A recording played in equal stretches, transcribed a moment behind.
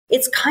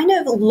it's kind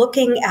of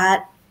looking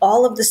at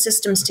all of the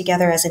systems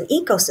together as an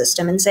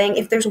ecosystem and saying,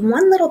 if there's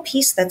one little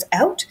piece that's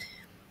out,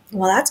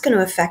 well, that's going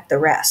to affect the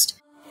rest.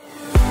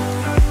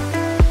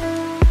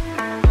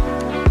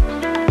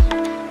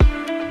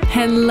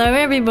 Hello,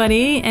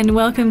 everybody, and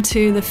welcome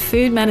to the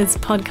Food Matters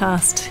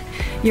podcast,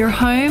 your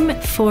home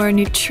for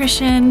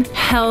nutrition,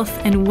 health,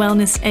 and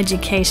wellness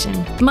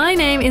education. My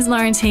name is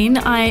Laurentine.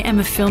 I am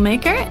a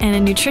filmmaker and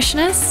a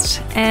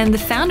nutritionist and the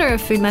founder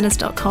of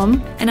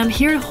foodmatters.com, and I'm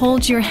here to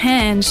hold your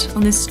hand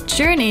on this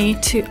journey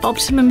to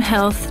optimum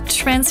health,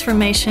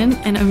 transformation,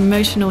 and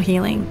emotional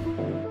healing.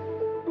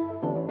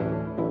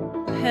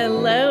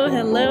 Hello,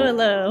 hello,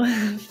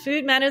 hello,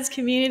 Food Matters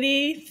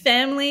community,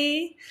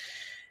 family,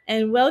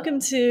 and welcome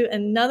to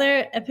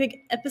another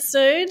epic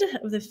episode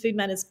of the Food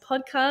Matters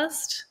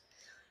podcast.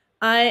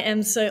 I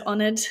am so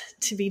honored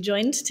to be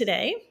joined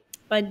today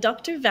by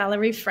Dr.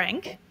 Valerie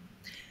Franc,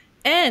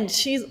 and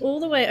she's all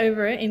the way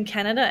over in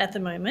Canada at the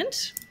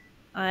moment.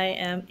 I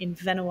am in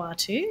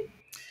Vanuatu.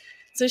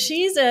 So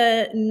she's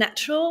a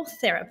natural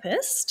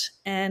therapist,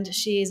 and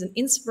she's an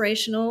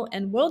inspirational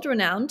and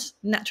world-renowned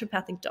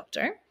naturopathic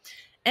doctor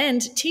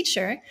and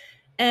teacher.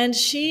 And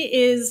she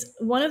is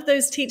one of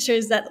those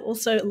teachers that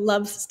also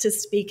loves to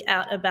speak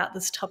out about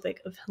this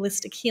topic of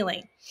holistic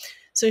healing.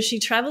 So she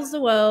travels the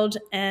world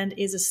and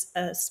is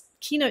a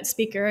keynote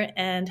speaker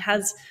and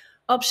has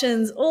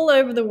options all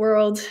over the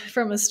world,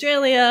 from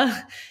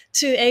Australia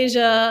to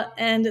Asia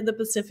and the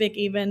Pacific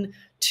even,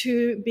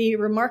 to be a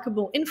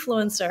remarkable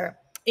influencer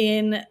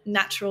in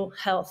natural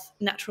health,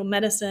 natural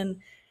medicine,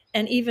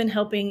 and even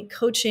helping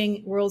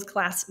coaching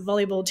world-class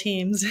volleyball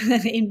teams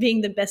in being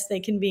the best they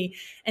can be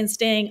and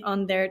staying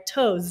on their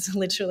toes,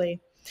 literally.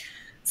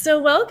 So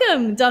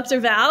welcome, Dr.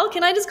 Val.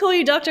 Can I just call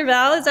you Dr.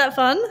 Val? Is that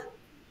fun?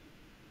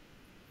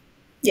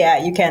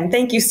 Yeah, you can.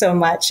 Thank you so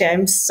much.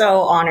 I'm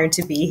so honored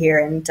to be here,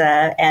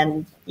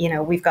 and you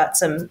know, we've got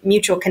some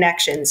mutual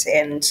connections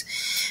and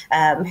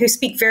who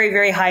speak very,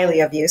 very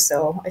highly of you.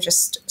 So I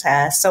just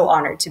so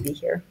honored to be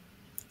here.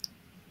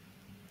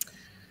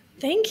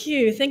 Thank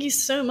you. Thank you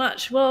so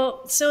much.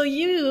 Well, so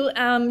you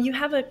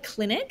have a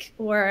clinic,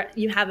 or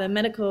you have a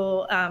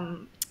medical,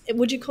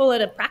 would you call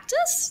it a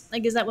practice?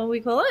 Like, is that what we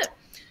call it?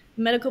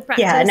 Medical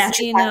practice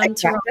in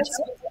Toronto.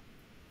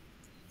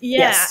 Yeah.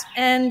 Yes.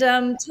 And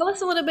tell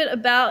us a little bit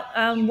about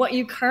what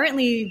you're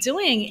currently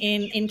doing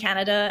in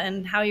Canada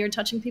and how you're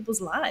touching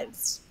people's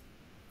lives.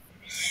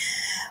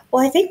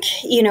 Well, I think,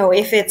 you know,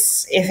 if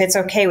it's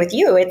okay with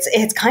you,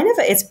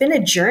 it's been a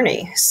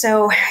journey.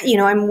 So, you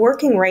know, I'm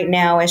working right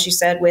now, as you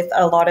said, with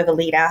a lot of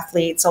elite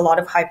athletes, a lot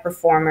of high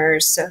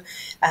performers, so,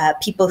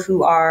 people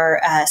who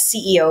are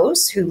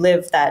CEOs who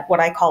live that, what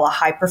I call a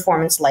high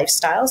performance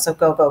lifestyle. So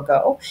go, go,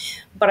 go.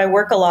 But I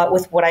work a lot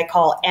with what I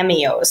call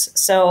MEOs.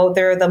 So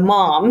they're the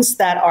moms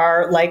that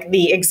are like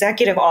the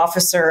executive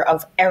officer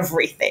of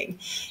everything.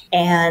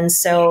 And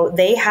so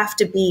they have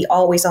to be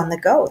always on the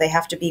go. They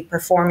have to be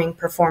performing.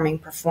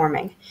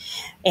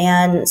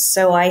 And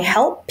so I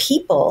help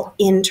people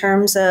in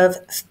terms of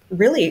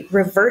really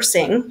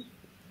reversing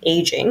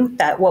aging,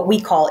 that what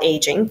we call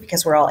aging,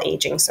 because we're all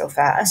aging so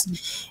fast.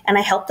 Mm-hmm. And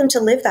I help them to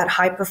live that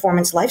high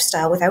performance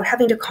lifestyle without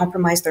having to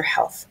compromise their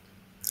health.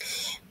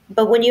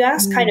 But when you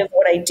ask kind of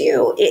what I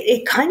do,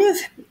 it kind of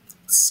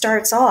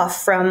starts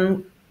off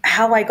from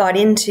how I got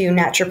into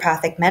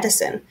naturopathic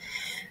medicine,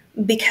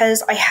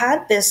 because I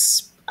had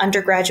this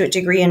undergraduate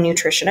degree in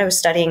nutrition. I was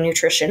studying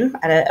nutrition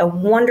at a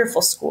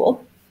wonderful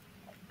school,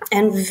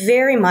 and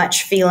very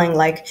much feeling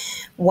like,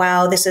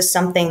 wow, this is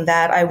something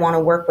that I want to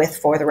work with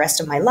for the rest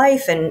of my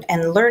life,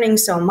 and learning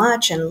so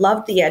much and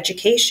loved the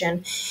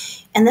education.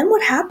 And then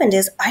what happened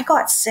is I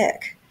got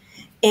sick.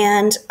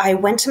 And I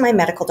went to my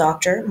medical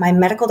doctor. My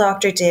medical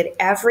doctor did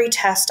every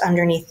test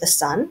underneath the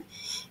sun.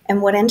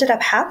 And what ended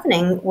up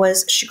happening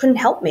was she couldn't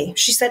help me.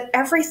 She said,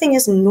 everything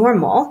is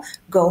normal,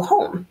 go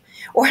home.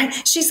 Or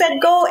she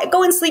said, go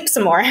and sleep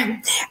some more.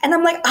 And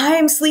I'm like,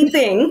 I'm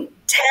sleeping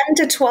 10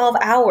 to 12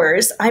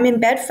 hours. I'm in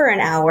bed for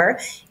an hour.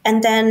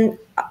 And then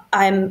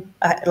I'm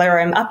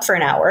up for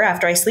an hour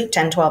after I sleep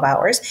 10, 12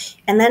 hours.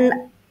 And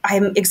then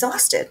I'm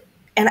exhausted.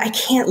 And I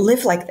can't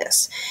live like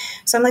this.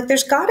 So I'm like,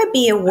 there's got to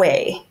be a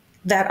way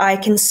that I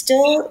can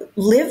still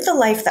live the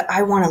life that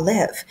I want to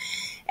live.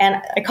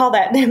 And I call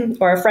that,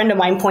 or a friend of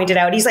mine pointed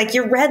out, he's like,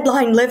 you're red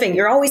line living.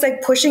 You're always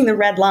like pushing the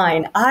red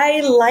line.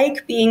 I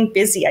like being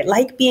busy. I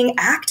like being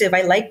active.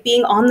 I like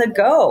being on the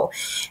go.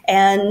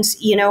 And,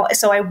 you know,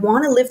 so I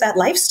want to live that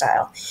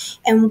lifestyle.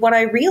 And what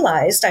I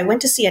realized, I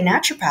went to see a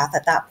naturopath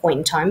at that point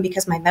in time,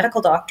 because my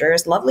medical doctor,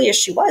 as lovely as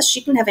she was, she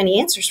didn't have any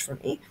answers for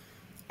me.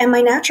 And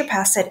my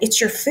naturopath said,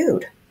 it's your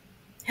food.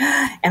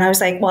 And I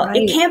was like, well,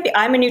 It can't be.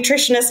 I'm a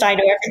nutritionist. I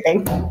know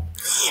everything.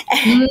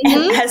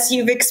 And as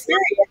you've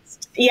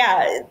experienced,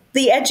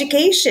 the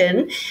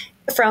education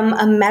from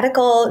a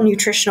medical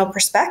nutritional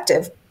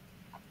perspective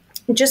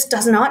just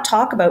does not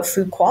talk about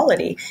food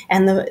quality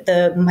and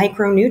the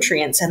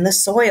micronutrients and the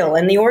soil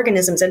and the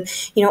organisms and,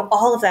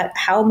 all of that,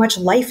 how much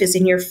life is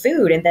in your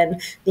food, and then,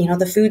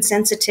 the food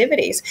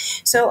sensitivities.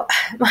 So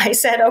I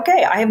said,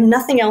 okay, I have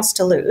nothing else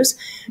to lose.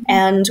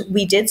 And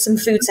we did some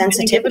food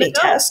sensitivity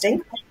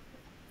testing.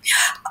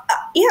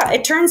 Yeah,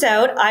 it turns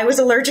out I was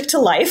allergic to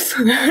life.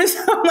 So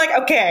I'm like,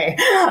 okay,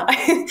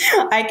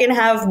 I can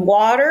have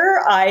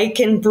water, I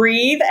can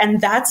breathe,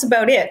 and that's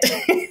about it.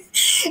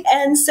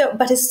 And so,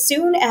 but as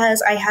soon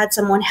as I had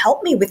someone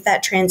help me with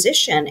that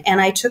transition,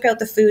 and I took out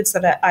the foods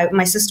that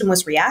my system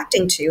was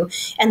reacting to,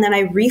 and then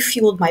I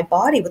refueled my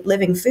body with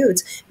living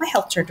foods, my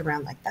health turned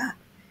around like that.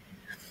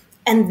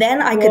 And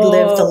then I could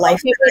live the life.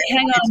 Okay,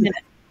 hang on a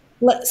minute.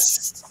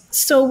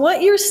 So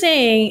what you're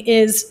saying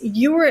is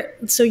you were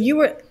a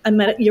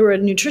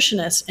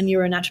nutritionist and you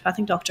were a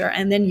naturopathic doctor,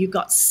 and then you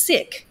got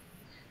sick.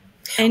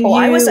 And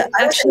I was a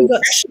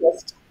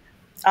nutritionist.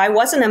 I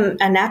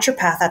wasn't a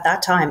naturopath at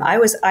that time. I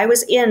was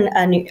in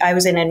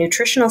a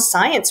nutritional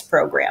science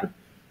program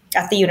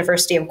at the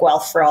University of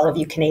Guelph, for all of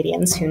you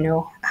Canadians who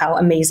know how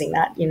amazing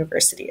that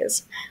university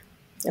is.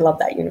 I love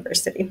that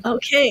university.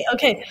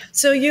 Okay.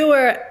 So you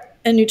were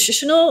a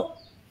nutritional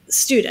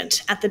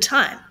student at the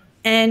time,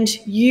 and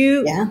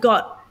you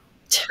got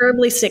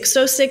terribly sick,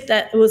 so sick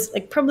that it was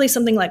like probably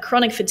something like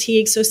chronic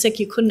fatigue, so sick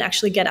you couldn't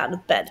actually get out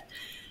of bed.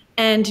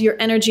 And your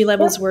energy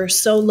levels were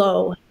so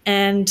low,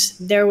 and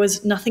there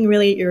was nothing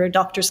really your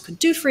doctors could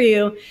do for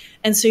you.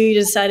 And so you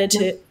decided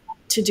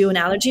to do an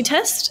allergy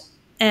test,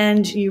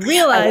 and you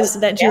realized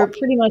that you're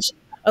pretty much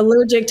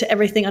allergic to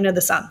everything under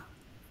the sun.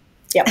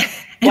 Yeah.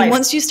 And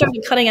once you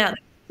started cutting out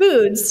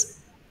foods,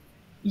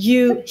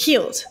 you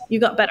healed. You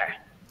got better.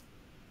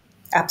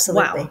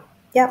 Absolutely. Wow.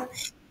 Yeah.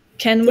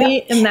 Can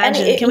we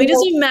imagine? Can we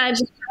just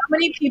imagine how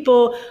many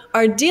people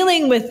are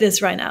dealing with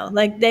this right now?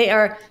 Like, they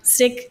are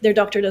sick, their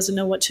doctor doesn't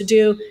know what to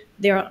do.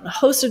 They're on a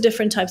host of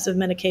different types of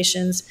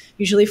medications,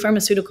 usually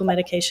pharmaceutical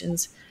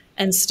medications,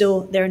 and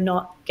still they're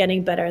not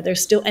getting better. They're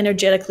still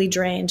energetically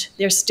drained.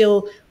 They're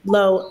still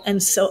low.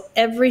 And so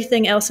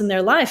everything else in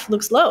their life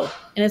looks low.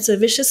 And it's a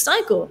vicious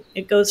cycle.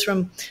 It goes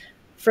from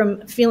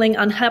feeling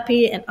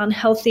unhappy and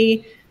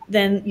unhealthy,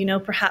 then,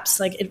 perhaps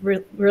like it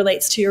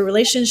relates to your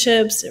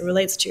relationships, it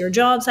relates to your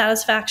job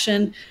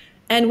satisfaction,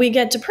 and we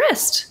get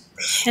depressed.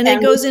 And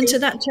it goes into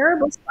that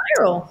terrible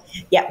spiral.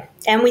 Yeah.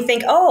 And we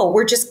think,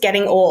 we're just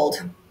getting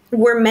old.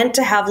 We're meant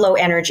to have low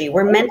energy.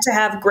 We're meant to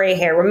have gray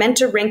hair. We're meant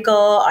to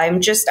wrinkle. I'm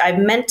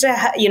meant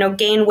to,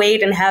 gain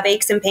weight and have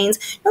aches and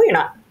pains. No, you're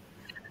not.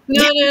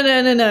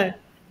 No.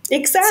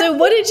 Exactly. So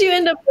what did you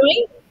end up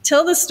doing?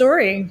 Tell the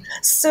story.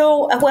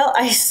 So,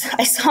 I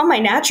saw my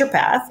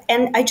naturopath,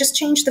 and I just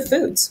changed the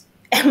foods.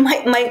 And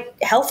my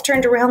health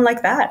turned around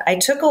like that. I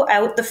took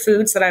out the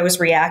foods that I was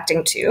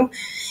reacting to,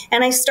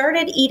 and I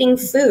started eating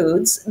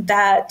foods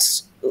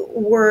that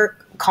were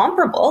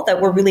comparable,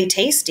 that were really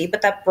tasty,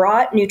 but that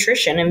brought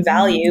nutrition and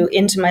value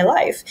into my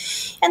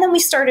life. And then we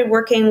started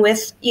working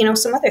with,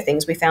 some other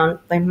things. We found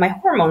like my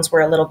hormones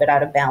were a little bit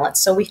out of balance.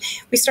 So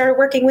we started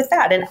working with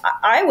that. And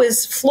I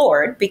was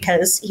floored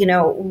because,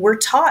 we're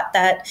taught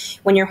that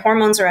when your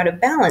hormones are out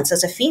of balance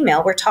as a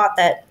female, we're taught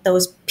that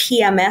those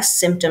PMS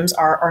symptoms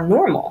are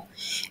normal.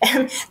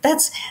 And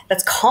that's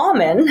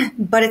common,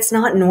 but it's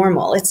not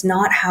normal. It's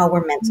not how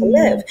we're meant to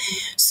live.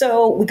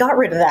 So we got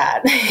rid of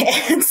that.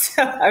 And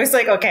so I was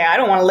like, okay, I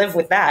don't want to live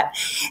with that.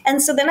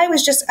 And so then I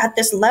was just at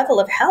this level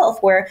of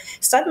health where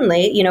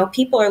suddenly,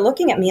 people are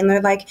looking at me and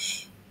they're like,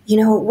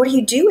 what are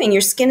you doing?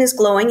 Your skin is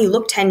glowing. You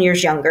look 10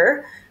 years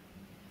younger.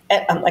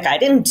 I'm like, I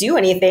didn't do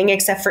anything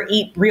except for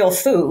eat real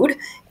food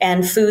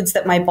and foods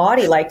that my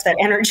body liked, that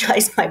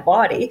energized my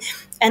body.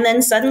 And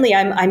then suddenly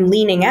I'm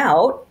leaning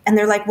out, and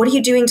they're like, what are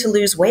you doing to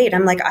lose weight?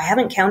 I'm like, I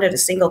haven't counted a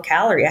single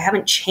calorie. I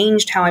haven't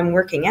changed how I'm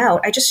working out.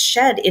 I just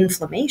shed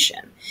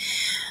inflammation.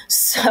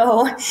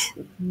 So,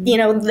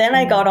 then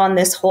I got on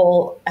this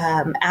whole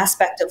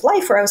aspect of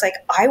life where I was like,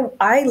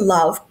 I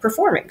love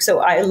performing. So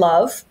I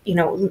love,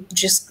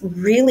 just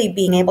really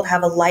being able to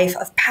have a life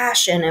of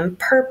passion and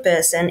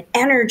purpose and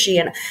energy.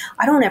 And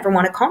I don't ever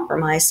want to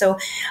compromise. So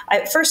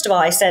first of all,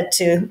 I said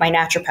to my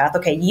naturopath,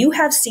 okay, you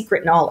have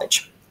secret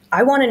knowledge.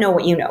 I want to know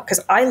what you know,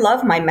 because I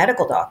love my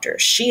medical doctor.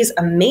 She's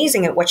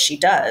amazing at what she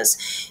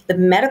does. The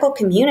medical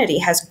community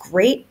has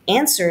great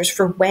answers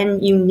for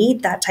when you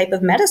need that type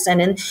of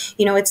medicine. And,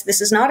 this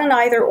is not an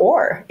either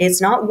or. It's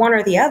not one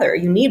or the other.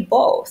 You need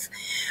both.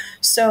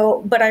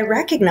 So, but I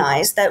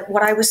recognized that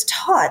what I was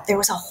taught, there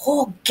was a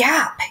whole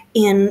gap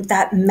in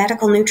that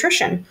medical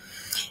nutrition,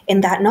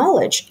 in that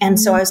knowledge. And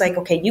so I was like,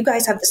 okay, you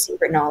guys have the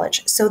secret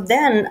knowledge. So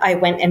then I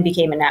went and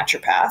became a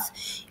naturopath.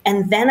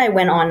 And then I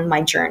went on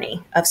my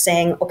journey of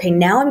saying, okay,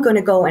 now I'm going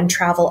to go and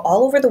travel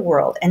all over the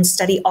world and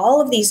study all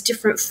of these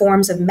different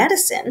forms of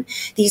medicine,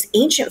 these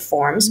ancient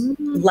forms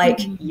like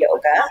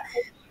yoga,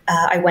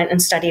 I went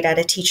and studied at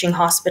a teaching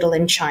hospital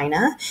in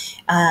China.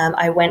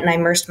 I went and I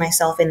immersed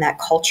myself in that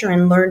culture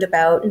and learned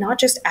about not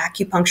just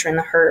acupuncture and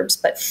the herbs,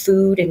 but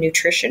food and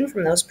nutrition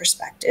from those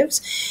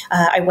perspectives.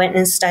 I went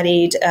and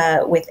studied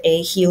with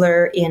a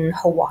healer in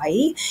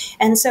Hawaii.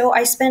 And so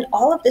I spent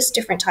all of this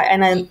different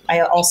time. And I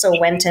also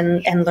went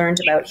and learned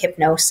about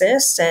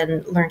hypnosis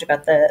and learned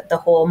about the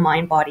whole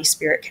mind, body,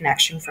 spirit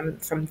connection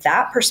from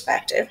that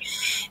perspective.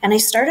 And I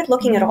started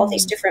looking at all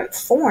these different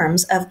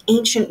forms of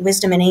ancient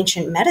wisdom and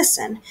ancient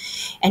medicine,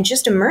 and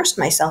just immersed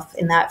myself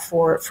in that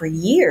for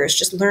years,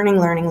 just learning.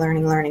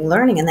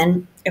 And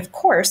then, of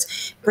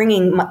course,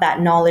 bringing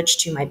that knowledge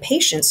to my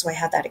patients. So I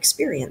had that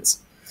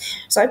experience.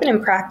 So I've been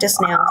in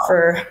practice now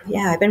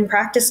I've been in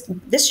practice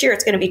this year.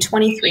 It's going to be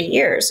 23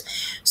 years.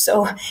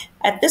 So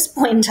at this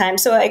point in time,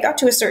 so I got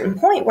to a certain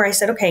point where I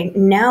said, okay,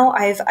 now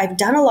I've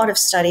done a lot of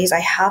studies. I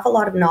have a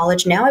lot of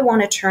knowledge. Now I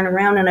want to turn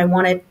around and I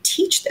want to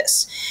teach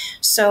this.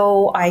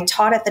 So I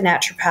taught at the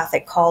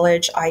Naturopathic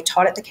College. I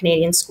taught at the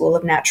Canadian School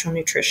of Natural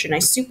Nutrition. I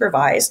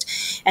supervised.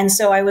 And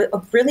so I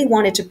really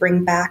wanted to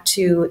bring back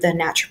to the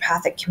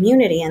naturopathic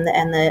community and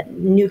the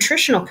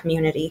nutritional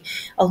community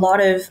a lot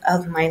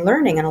of my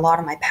learning and a lot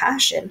of my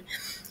passion.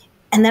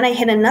 And then I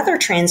hit another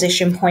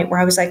transition point where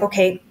I was like,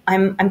 okay,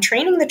 I'm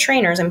training the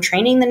trainers, I'm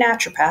training the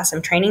naturopaths,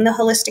 I'm training the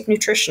holistic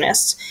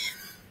nutritionists.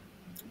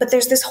 But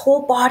there's this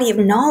whole body of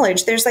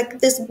knowledge. There's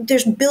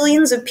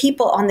billions of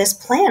people on this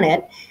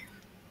planet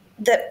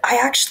that I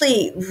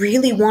actually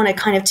really want to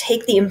kind of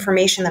take the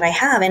information that I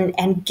have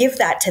and give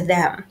that to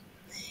them.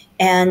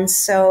 And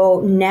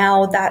so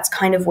now that's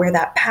kind of where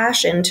that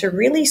passion to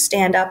really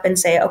stand up and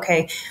say,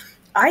 okay,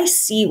 I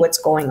see what's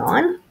going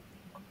on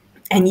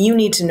and you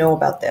need to know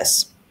about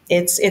this.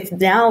 It's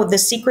now the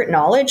secret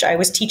knowledge. I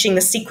was teaching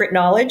the secret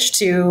knowledge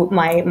to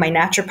my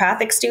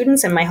naturopathic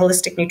students and my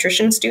holistic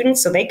nutrition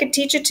students so they could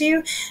teach it to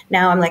you.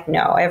 Now I'm like,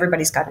 no,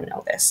 everybody's got to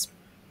know this.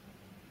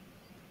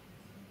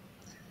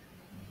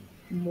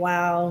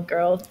 Wow,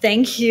 girl.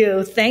 Thank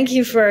you. Thank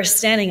you for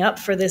standing up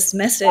for this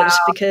message,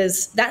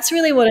 because that's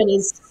really what it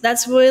is.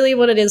 That's really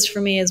what it is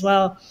for me as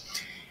well.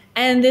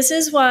 And this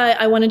is why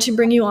I wanted to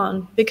bring you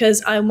on,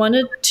 because I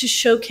wanted to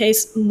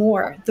showcase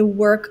more the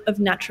work of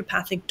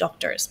naturopathic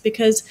doctors,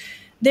 because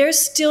there's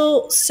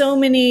still so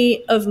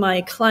many of my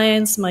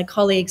clients, my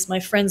colleagues, my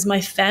friends, my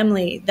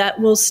family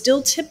that will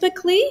still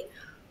typically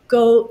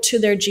go to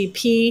their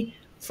GP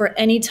for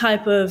any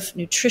type of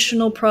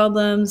nutritional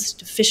problems,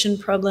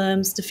 deficiency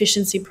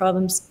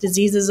problems,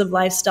 diseases of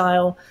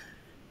lifestyle,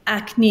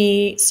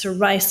 acne,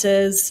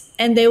 psoriasis,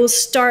 and they will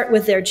start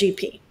with their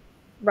GP,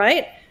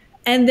 right?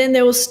 And then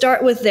they will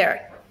start with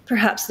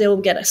perhaps they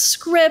will get a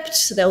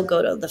script, they'll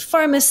go to the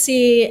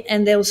pharmacy,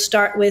 and they'll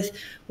start with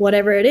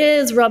whatever it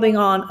is, rubbing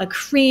on a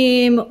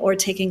cream or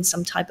taking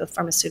some type of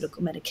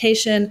pharmaceutical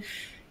medication.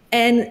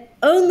 And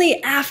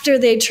only after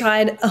they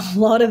tried a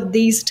lot of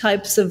these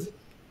types of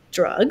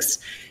drugs,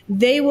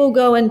 they will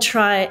go and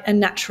try a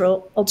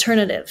natural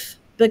alternative.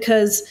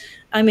 Because,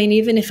 I mean,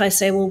 even if I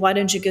say, well, why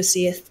don't you go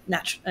see a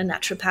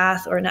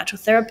naturopath or a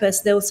natural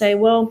therapist, they'll say,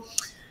 well,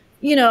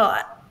 you know,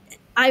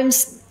 I'm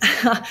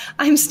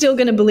still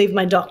going to believe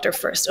my doctor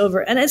first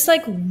over. And it's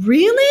like,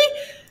 really?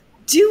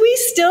 Do we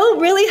still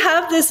really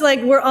have this,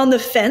 like, we're on the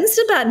fence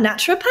about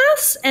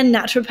naturopaths and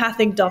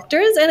naturopathic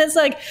doctors? And it's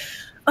like,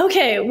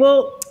 okay,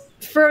 well,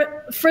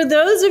 for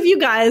those of you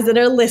guys that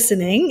are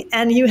listening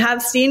and you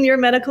have seen your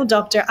medical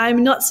doctor,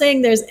 I'm not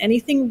saying there's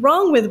anything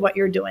wrong with what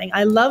you're doing.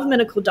 I love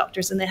medical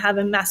doctors and they have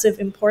a massive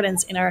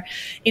importance in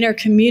our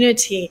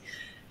community.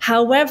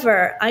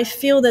 However, I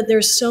feel that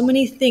there's so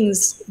many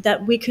things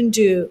that we can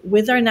do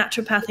with our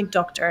naturopathic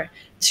doctor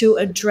to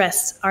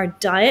address our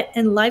diet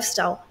and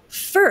lifestyle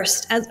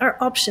first as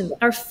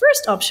our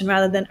first option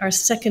rather than our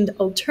second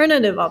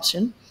alternative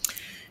option,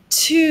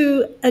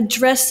 to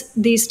address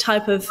these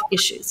type of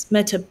issues,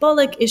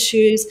 metabolic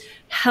issues,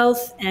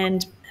 health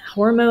and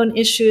hormone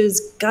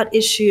issues, gut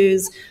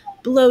issues,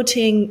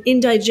 bloating,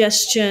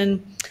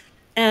 indigestion,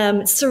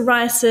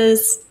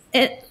 psoriasis,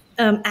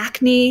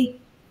 acne,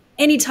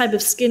 any type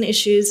of skin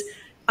issues.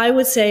 I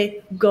would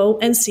say go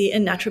and see a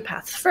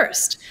naturopath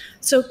first.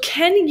 So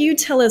can you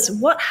tell us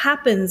what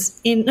happens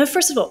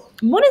first of all,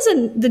 what is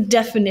the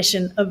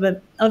definition of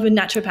a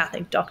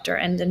naturopathic doctor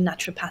and a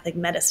naturopathic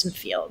medicine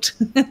field?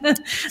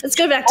 Let's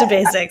go back to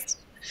basics.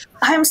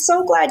 I'm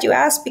so glad you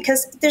asked,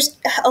 because there's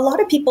a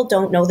lot of people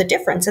don't know the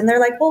difference. And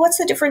they're like, well, what's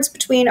the difference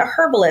between a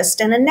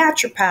herbalist and a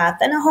naturopath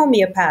and a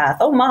homeopath?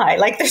 Oh my,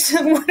 like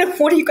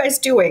what are you guys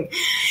doing?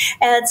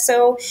 And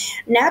so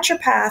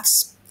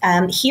naturopaths,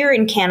 here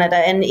in Canada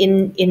and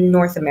in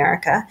North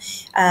America,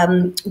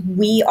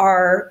 we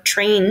are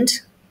trained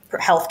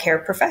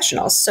healthcare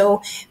professionals.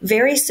 So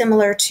very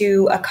similar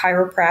to a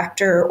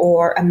chiropractor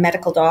or a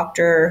medical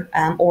doctor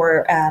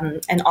or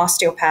an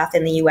osteopath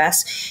in the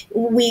US,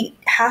 we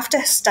have to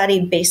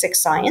study basic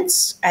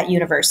science at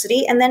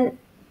university and then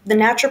the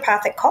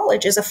naturopathic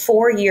college is a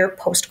 4-year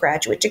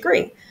postgraduate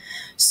degree.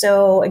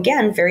 So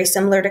again, very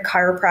similar to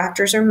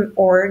chiropractors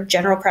or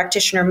general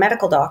practitioner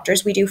medical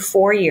doctors, we do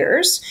 4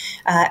 years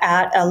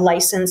at a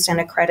licensed and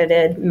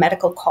accredited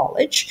medical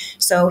college.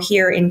 So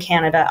here in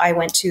Canada, I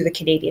went to the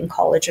Canadian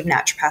College of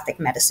Naturopathic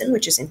Medicine,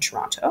 which is in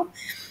Toronto.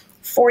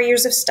 4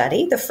 years of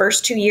study. The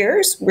first 2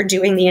 years, we're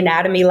doing the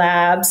anatomy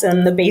labs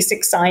and the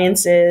basic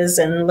sciences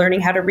and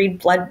learning how to read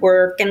blood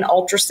work and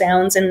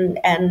ultrasounds,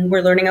 and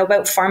we're learning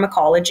about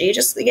pharmacology,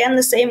 just again,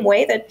 the same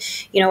way that,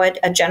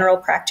 a general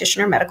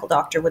practitioner medical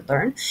doctor would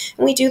learn.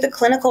 And we do the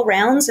clinical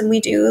rounds, and we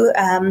do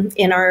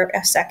in our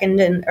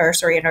in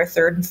our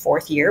third and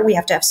fourth year, we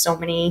have to have so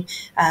many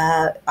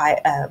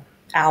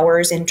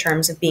hours in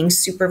terms of being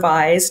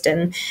supervised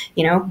and,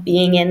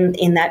 being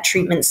in that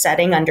treatment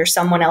setting under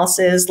someone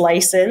else's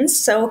license.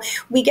 So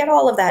we get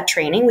all of that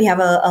training. We have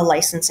a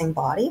licensing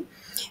body.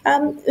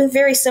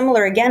 Very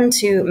similar again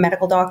to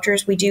medical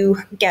doctors. We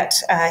do get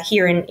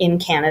here in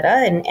Canada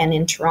and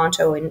in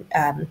Toronto,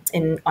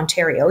 in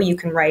Ontario, you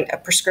can write a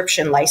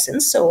prescription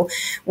license. So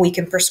we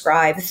can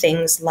prescribe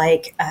things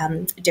like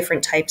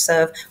different types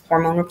of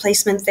hormone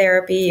replacement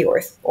therapy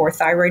or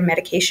thyroid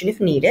medication if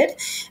needed.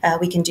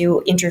 We can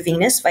do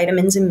intravenous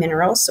vitamins and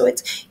minerals. So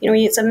it's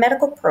a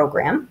medical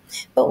program,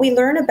 but we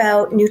learn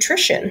about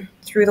nutrition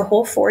through the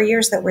whole 4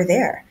 years that we're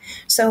there.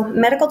 So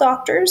medical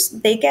doctors,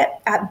 they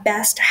get at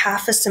best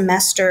half a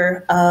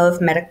semester of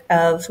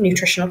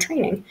nutritional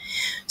training.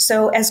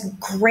 So as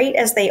great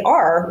as they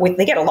are,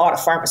 they get a lot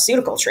of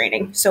pharmaceutical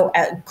training. So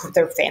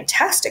they're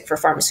fantastic for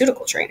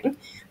pharmaceutical training.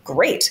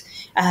 Great.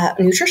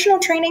 Nutritional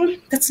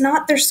training, that's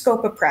not their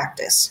scope of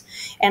practice.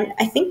 And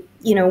I think,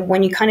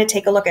 when you kind of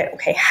take a look at,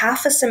 okay,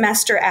 half a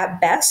semester at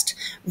best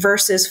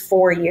versus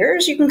 4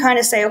 years, you can kind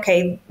of say,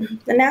 okay,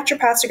 the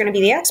naturopaths are going to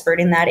be the expert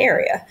in that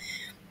area.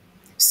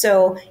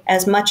 So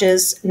as much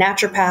as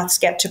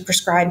naturopaths get to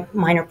prescribe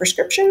minor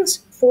prescriptions,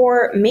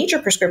 for major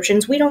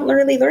prescriptions, we don't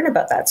really learn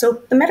about that.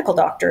 So the medical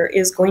doctor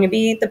is going to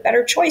be the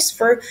better choice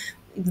for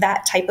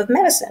that type of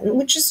medicine,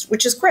 which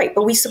is great,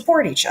 but we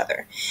support each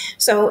other.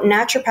 So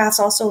naturopaths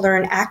also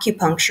learn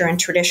acupuncture and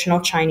traditional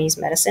Chinese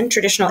medicine,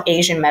 traditional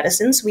Asian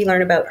medicines. We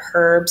learn about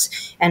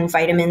herbs and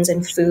vitamins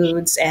and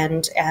foods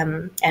and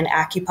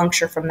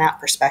acupuncture from that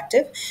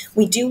perspective.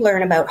 We do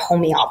learn about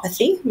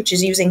homeopathy, which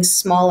is using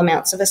small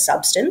amounts of a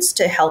substance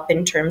to help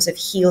in terms of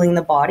healing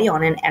the body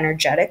on an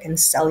energetic and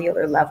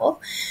cellular level.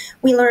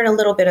 We learn a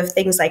little bit of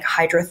things like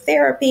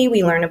hydrotherapy.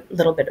 We learn a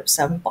little bit of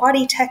some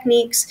body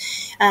techniques.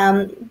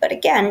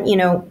 But again,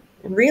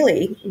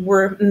 really,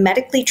 we're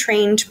medically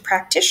trained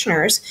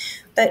practitioners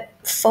that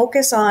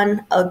focus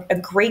on a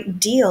great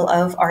deal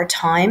of our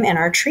time and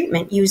our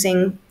treatment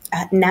using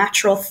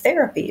natural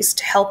therapies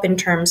to help in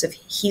terms of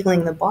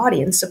healing the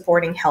body and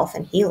supporting health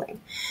and healing.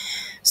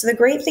 So the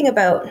great thing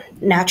about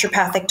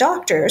naturopathic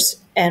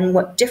doctors and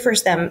what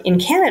differs them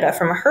in Canada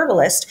from a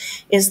herbalist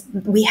is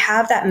we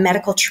have that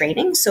medical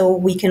training, so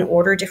we can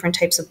order different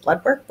types of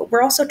blood work, but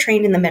we're also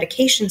trained in the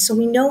medication, so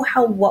we know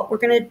what we're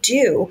going to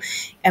do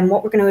and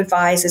what we're going to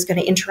advise is going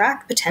to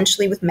interact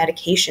potentially with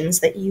medications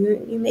that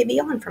you may be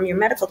on from your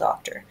medical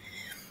doctor.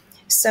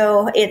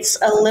 So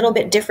it's a little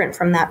bit different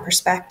from that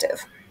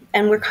perspective.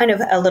 And we're kind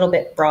of a little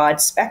bit broad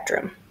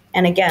spectrum.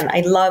 And again,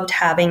 I loved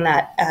having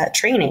that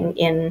training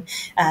in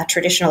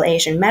traditional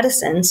Asian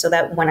medicine so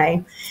that when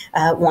I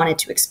wanted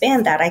to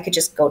expand that, I could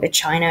just go to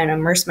China and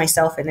immerse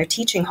myself in their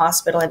teaching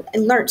hospital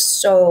and learned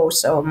so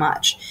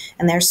much.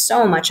 And there's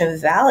so much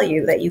of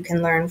value that you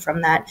can learn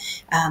from that,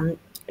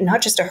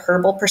 not just a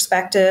herbal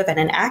perspective and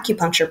an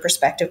acupuncture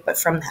perspective, but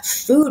from that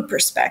food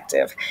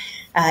perspective.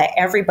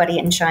 Everybody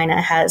in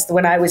China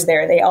when I was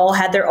there, they all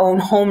had their own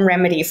home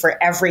remedy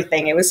for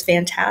everything. It was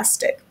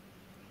fantastic.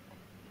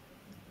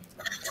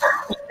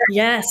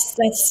 Yes,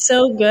 that's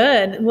so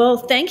good. Well,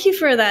 thank you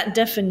for that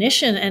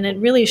definition. And it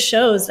really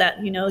shows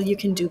that, you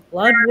can do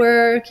blood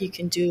work, you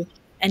can do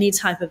any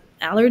type of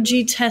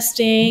allergy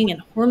testing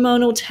and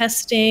hormonal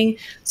testing.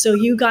 So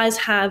you guys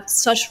have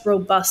such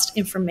robust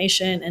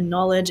information and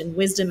knowledge and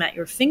wisdom at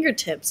your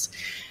fingertips.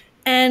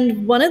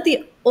 And my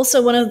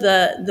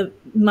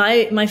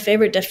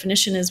favorite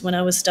definition is when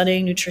I was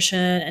studying nutrition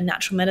and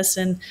natural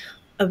medicine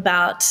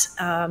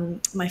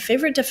my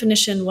favorite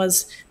definition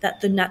was that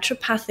the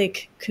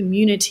naturopathic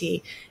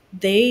community,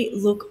 they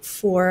look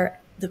for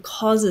the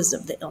causes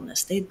of the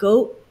illness. They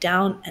go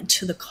down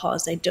to the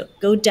cause. They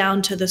go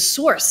down to the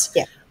source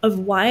of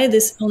why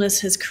this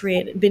illness has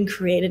been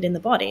created in the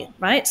body,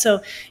 right?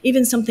 So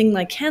even something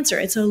like cancer,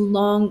 it's a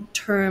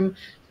long-term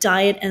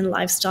diet and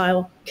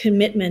lifestyle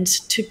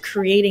commitment to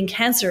creating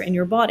cancer in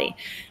your body.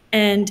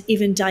 And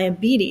even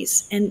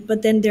diabetes.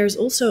 But then there's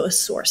also a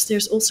source.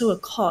 There's also a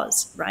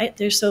cause, right?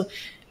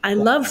 I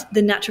love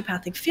the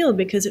naturopathic field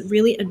because it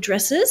really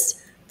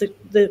addresses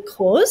the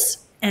cause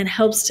and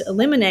helps to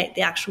eliminate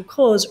the actual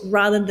cause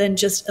rather than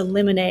just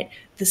eliminate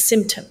the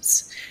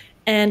symptoms.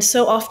 And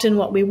so often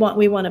what we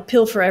want a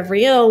pill for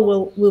every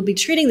ill. We'll be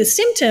treating the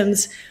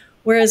symptoms,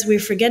 whereas we're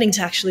forgetting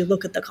to actually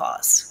look at the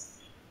cause,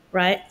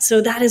 right?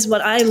 So that is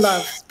what I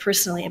love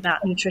personally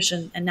about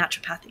nutrition and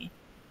naturopathy.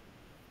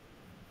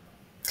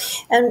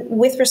 And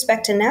with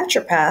respect to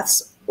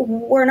naturopaths,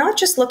 we're not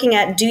just looking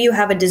at, do you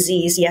have a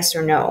disease, yes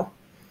or no?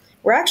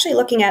 We're actually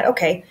looking at,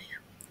 okay,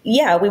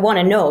 yeah, we want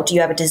to know, do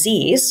you have a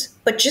disease?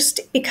 But just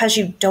because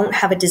you don't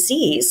have a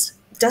disease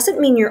doesn't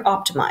mean you're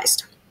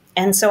optimized.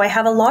 And so I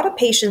have a lot of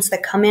patients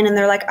that come in and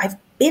they're like, I've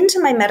been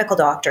to my medical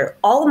doctor,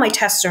 all of my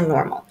tests are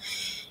normal,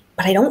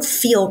 but I don't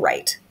feel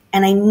right.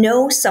 And I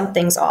know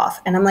something's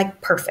off. And I'm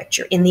like, perfect,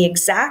 you're in the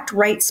exact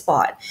right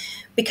spot.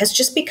 Because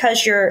just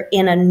because you're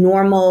in a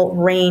normal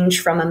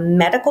range from a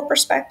medical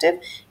perspective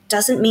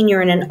doesn't mean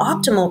you're in an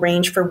optimal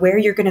range for where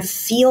you're going to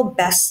feel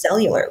best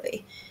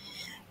cellularly.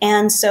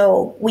 And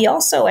so we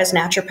also, as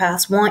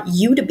naturopaths, want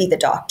you to be the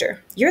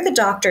doctor. You're the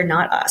doctor,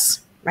 not us,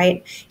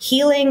 right?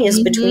 Healing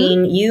is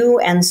between you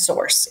and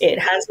source. It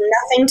has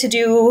nothing to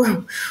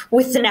do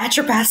with the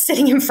naturopath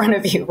sitting in front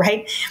of you,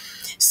 right?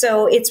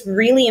 So it's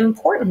really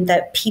important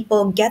that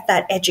people get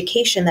that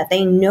education, that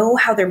they know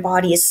how their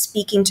body is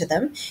speaking to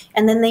them,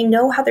 and then they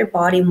know how their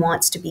body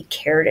wants to be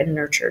cared and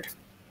nurtured.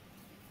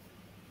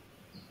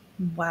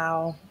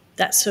 Wow.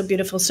 That's so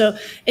beautiful. So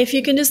if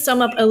you can just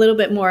sum up a little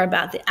bit more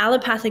about the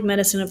allopathic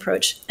medicine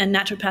approach and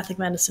naturopathic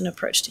medicine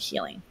approach to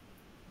healing.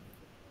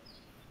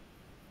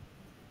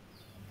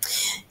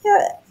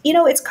 Yeah,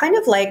 it's kind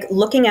of like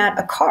looking at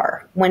a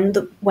car. When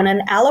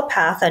an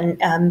allopath,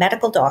 a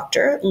medical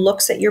doctor,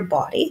 looks at your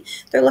body,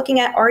 they're looking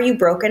at, are you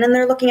broken? And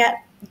they're looking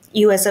at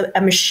you as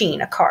a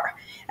machine, a car.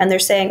 And they're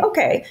saying,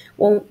 okay,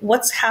 well,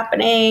 what's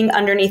happening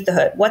underneath the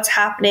hood? What's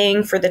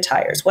happening for the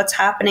tires? What's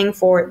happening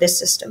for this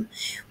system?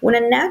 When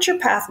a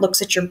naturopath looks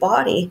at your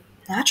body,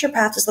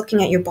 naturopath is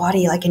looking at your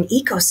body like an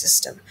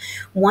ecosystem.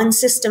 One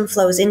system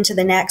flows into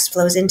the next,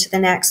 flows into the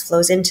next,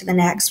 flows into the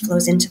next,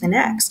 flows into the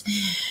next.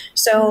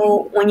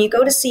 So when you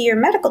go to see your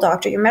medical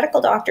doctor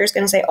is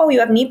going to say, oh, you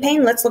have knee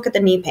pain? Let's look at the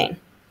knee pain.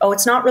 Oh,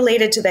 it's not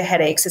related to the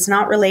headaches. It's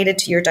not related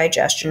to your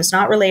digestion. It's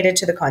not related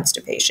to the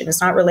constipation.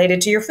 It's not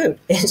related to your food.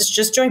 It's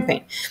just joint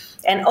pain.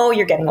 And, oh,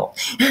 you're getting old.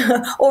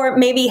 Or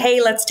maybe, hey,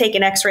 let's take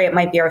an x-ray. It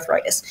might be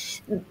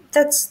arthritis.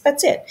 That's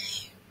it.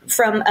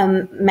 From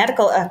a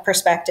medical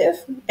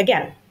perspective,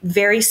 again,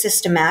 very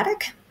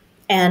systematic.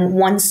 And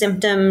one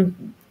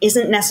symptom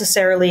isn't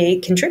necessarily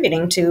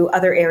contributing to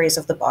other areas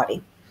of the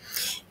body.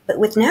 But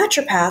with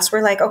naturopaths,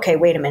 we're like, okay,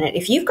 wait a minute.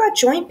 If you've got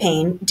joint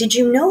pain, did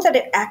you know that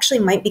it actually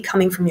might be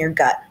coming from your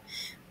gut?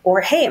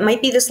 Or, hey, it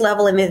might be this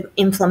level of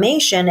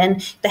inflammation,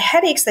 and the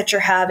headaches that you're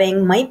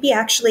having might be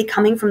actually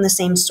coming from the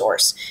same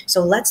source.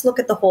 So let's look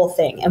at the whole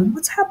thing. And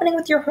what's happening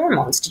with your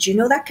hormones? Did you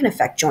know that can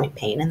affect joint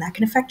pain, and that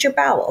can affect your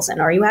bowels? And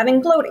are you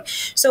having bloating?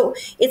 So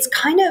it's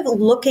kind of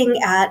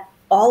looking at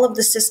all of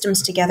the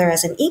systems together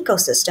as an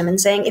ecosystem and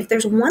saying, if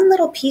there's one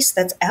little piece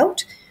that's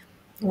out,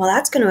 well,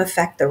 that's going to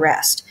affect the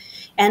rest.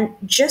 And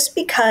just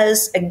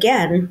because,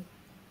 again,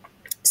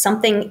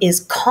 something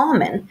is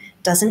common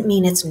doesn't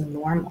mean it's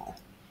normal.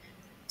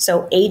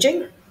 So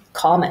aging,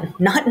 common,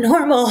 not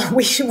normal.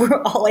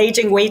 We're all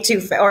aging way too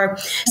fast, or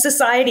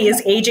society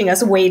is aging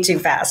us way too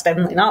fast. I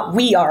mean, not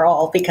we are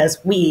all, because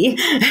we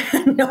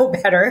know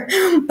better,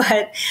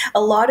 but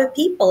a lot of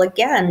people,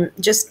 again,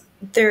 just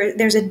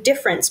there's a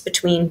difference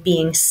between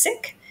being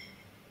sick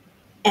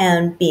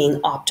and being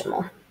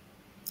optimal.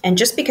 And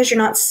just because you're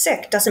not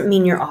sick doesn't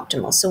mean you're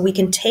optimal. So we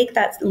can take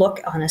that look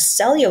on a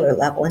cellular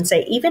level and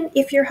say, even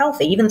if you're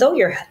healthy, even though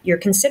you're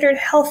considered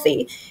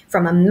healthy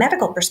from a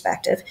medical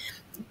perspective,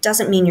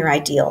 doesn't mean you're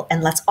ideal.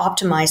 And let's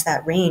optimize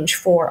that range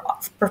for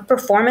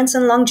performance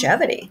and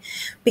longevity,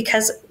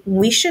 because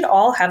we should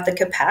all have the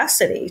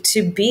capacity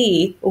to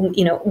be,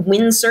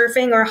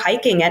 windsurfing or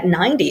hiking at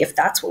 90 if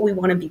that's what we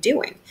want to be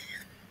doing.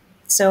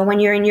 So when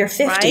you're in your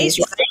 50s, right,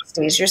 your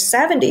 60s, your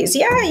 70s,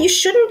 yeah, you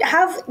shouldn't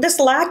have this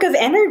lack of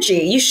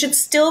energy. You should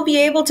still be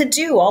able to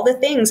do all the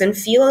things and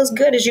feel as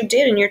good as you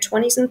did in your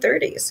 20s and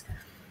 30s.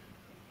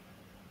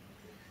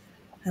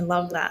 I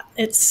love that.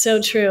 It's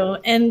so true.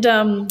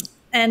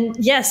 And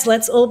yes,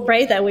 let's all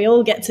pray that we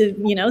all get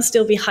to,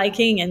 still be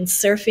hiking and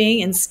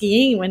surfing and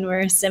skiing when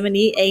we're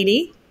 70,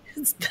 80.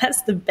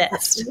 That's the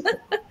best.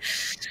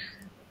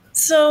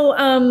 So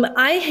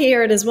I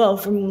hear it as well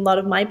from a lot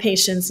of my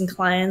patients and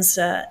clients,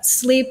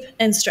 sleep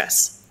and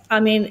stress. I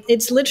mean,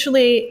 it's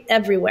literally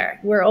everywhere.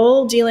 We're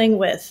all dealing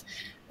with,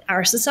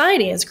 our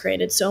society has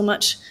created so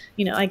much,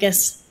 I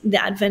guess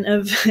the advent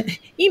of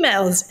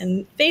emails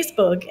and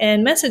Facebook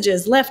and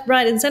messages left,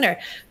 right, and center.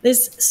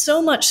 There's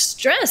so much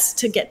stress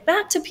to get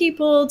back to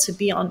people, to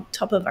be on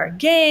top of our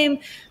game,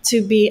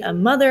 to be a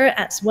mother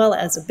as well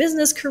as a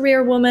business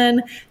career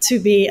woman, to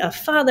be a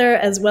father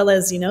as well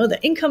as, the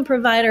income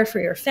provider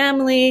for your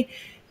family.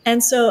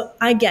 And so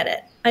I get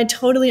it. I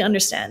totally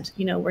understand.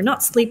 We're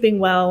not sleeping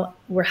well.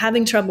 We're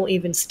having trouble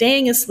even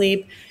staying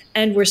asleep,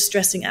 and we're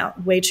stressing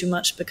out way too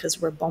much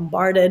because we're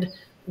bombarded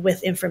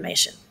with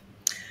information.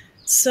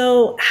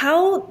 So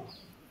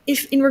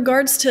if in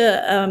regards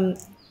to,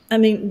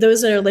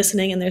 those that are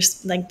listening and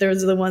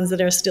those are the ones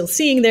that are still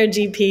seeing their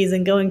GPs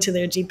and going to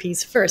their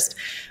GPs first,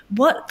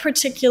 what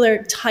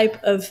particular type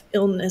of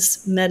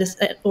illness,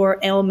 medicine, or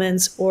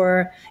ailments,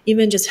 or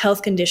even just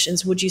health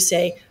conditions would you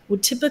say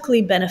would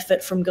typically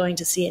benefit from going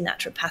to see a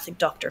naturopathic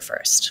doctor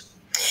first?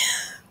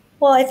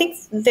 Well, I think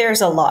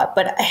there's a lot,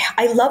 but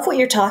I love what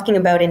you're talking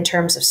about in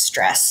terms of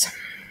stress.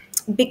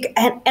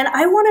 And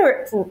I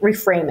want to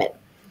reframe it.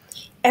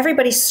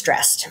 Everybody's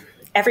stressed.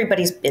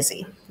 Everybody's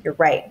busy. You're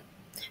right.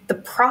 The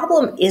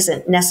problem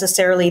isn't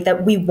necessarily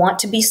that we want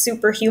to be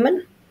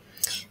superhuman.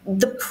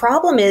 The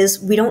problem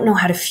is we don't know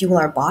how to fuel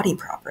our body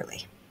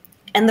properly.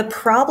 And the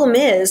problem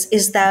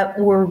is that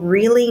we're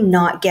really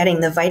not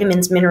getting the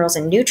vitamins, minerals,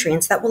 and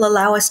nutrients that will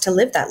allow us to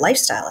live that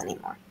lifestyle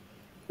anymore.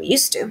 We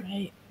used to.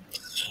 Right.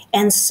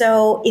 And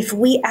so if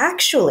we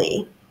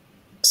actually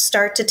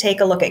start to take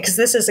a look at, because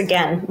this is,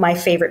 again, my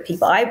favorite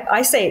people.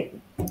 I say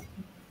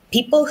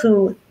people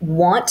who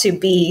want to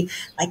be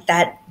like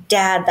that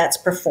dad that's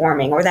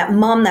performing or that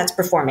mom that's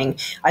performing.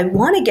 I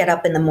want to get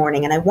up in the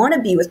morning and I want to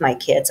be with my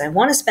kids. I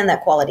want to spend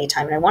that quality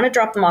time and I want to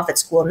drop them off at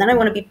school. And then I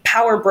want to be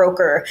power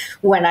broker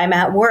when I'm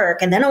at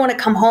work. And then I want to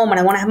come home and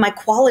I want to have my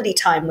quality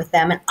time with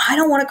them. And I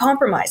don't want to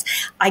compromise.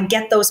 I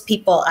get those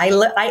people. I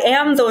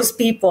am those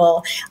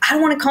people. I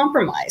don't want to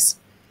compromise.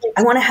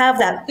 I want to have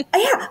that.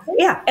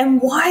 Yeah.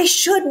 And why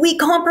should we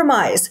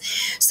compromise?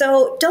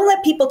 So don't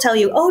let people tell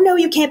you, oh, no,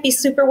 you can't be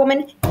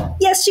superwoman.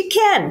 Yes, you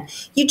can.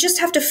 You just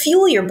have to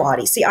fuel your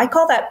body. See, I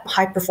call that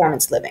high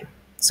performance living.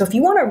 So if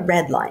you want to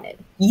redline it,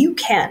 you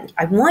can.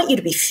 I want you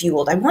to be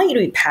fueled. I want you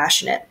to be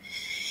passionate.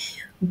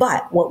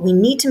 But what we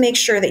need to make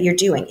sure that you're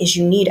doing is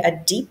you need a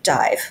deep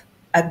dive,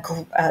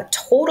 a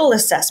total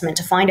assessment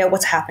to find out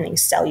what's happening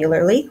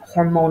cellularly,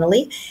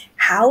 hormonally.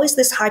 How is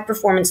this high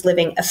performance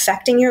living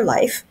affecting your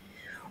life?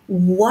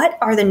 What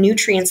are the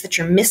nutrients that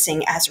you're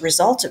missing as a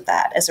result of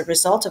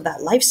that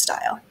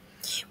lifestyle?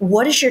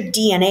 What is your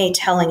DNA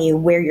telling you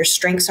where your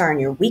strengths are and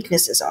your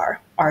weaknesses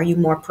are? Are you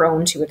more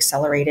prone to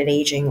accelerated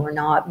aging or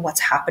not? What's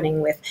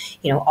happening with,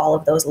 all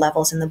of those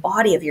levels in the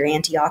body of your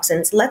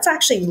antioxidants? Let's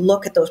actually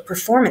look at those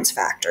performance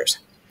factors.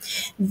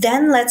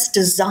 Then let's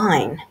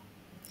design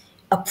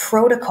a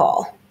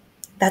protocol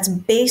that's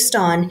based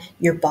on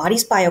your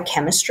body's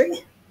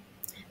biochemistry,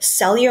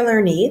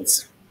 cellular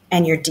needs,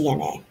 and your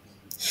DNA.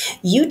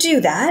 You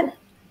do that,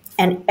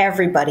 and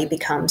everybody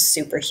becomes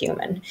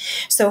superhuman.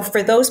 So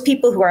for those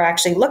people who are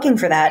actually looking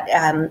for that,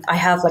 I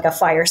have like a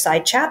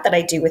fireside chat that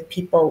I do with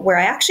people where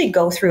I actually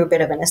go through a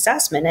bit of an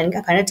assessment and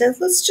kind of do,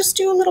 let's just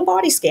do a little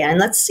body scan and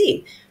let's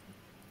see.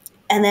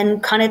 And then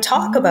kind of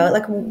talk about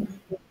like,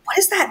 what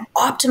is that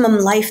optimum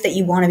life that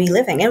you want to be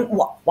living? And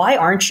why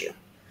aren't you?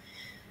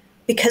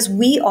 Because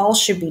we all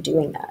should be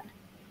doing that.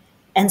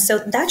 And so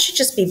that should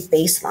just be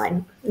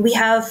baseline. We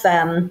have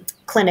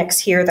clinics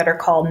here that are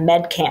called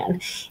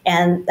MedCan,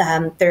 and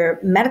they're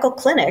medical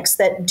clinics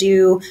that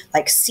do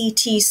like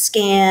CT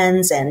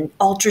scans and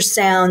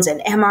ultrasounds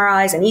and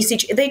MRIs and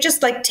ECG. They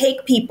just like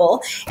take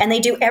people and they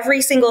do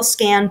every single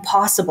scan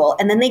possible,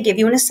 and then they give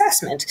you an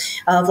assessment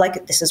of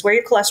like, this is where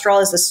your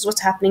cholesterol is, this is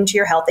what's happening to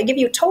your health. They give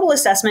you a total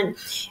assessment,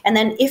 and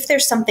then if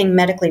there's something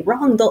medically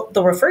wrong,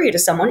 they'll refer you to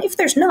someone. If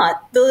there's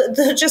not,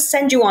 they'll just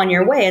send you on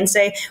your way and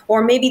say,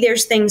 or maybe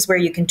there's things where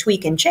you can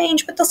tweak and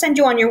change, but they'll send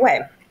you on your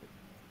way.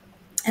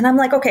 And I'm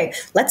like, okay,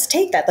 let's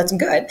take that. That's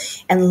good.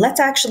 And let's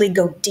actually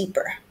go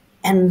deeper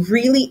and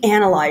really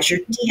analyze your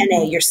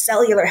DNA, your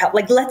cellular health.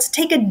 Like, let's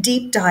take a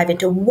deep dive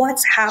into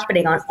what's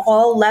happening on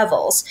all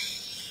levels.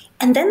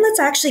 And then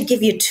let's actually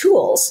give you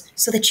tools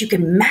so that you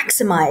can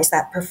maximize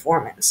that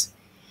performance.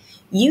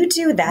 You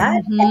do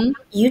that, and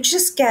you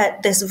just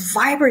get this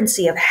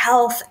vibrancy of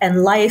health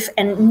and life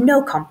and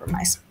no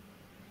compromise.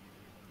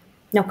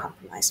 No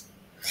compromise.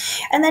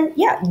 And then,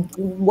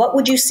 what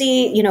would you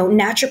see,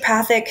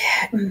 naturopathic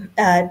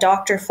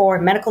doctor for,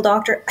 medical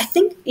doctor? I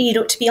think,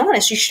 to be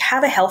honest, you should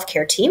have a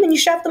healthcare team, and you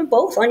should have them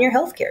both on your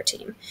healthcare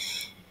team.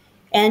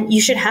 And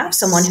you should have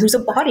someone who's a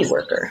body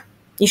worker.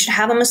 You should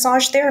have a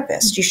massage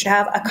therapist. You should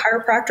have a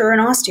chiropractor or an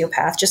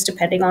osteopath, just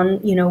depending on,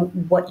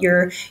 what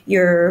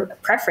your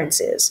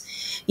preference is.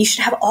 You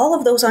should have all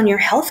of those on your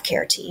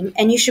healthcare team,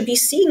 and you should be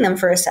seeing them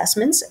for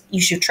assessments.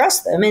 You should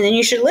trust them, and then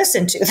you should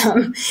listen to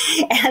them.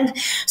 And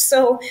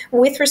so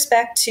with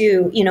respect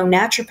to,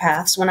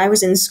 naturopaths, when I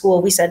was in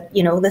school, we said,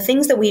 the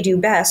things that we do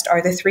best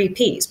are the 3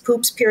 Ps: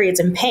 poops, periods,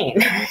 and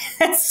pain.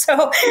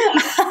 So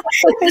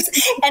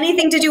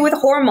anything to do with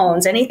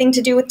hormones, anything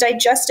to do with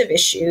digestive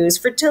issues,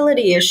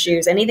 fertility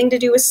issues, anything to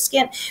do with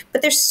skin,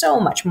 but there's so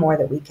much more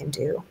that we can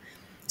do.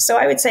 So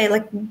I would say,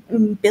 like,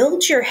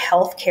 build your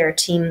healthcare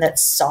team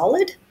that's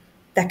solid,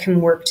 that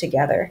can work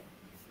together,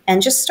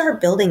 and just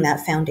start building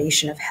that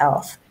foundation of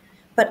health.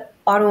 But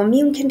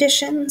autoimmune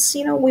conditions,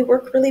 we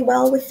work really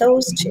well with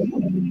those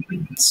too.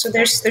 So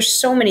there's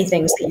so many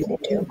things that you can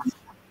do.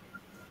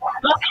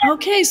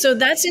 Okay, so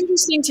that's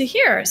interesting to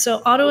hear. So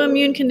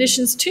autoimmune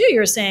conditions too,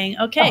 you're saying,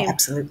 okay,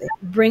 absolutely,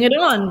 bring it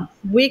on.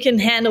 We can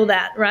handle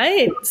that,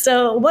 right?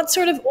 So what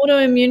sort of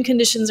autoimmune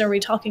conditions are we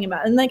talking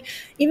about? And like,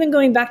 even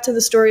going back to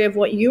the story of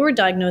what you were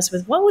diagnosed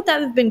with, what would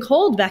that have been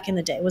called back in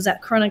the day? Was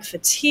that chronic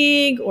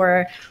fatigue,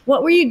 or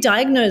what were you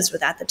diagnosed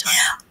with at the time?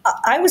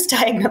 I was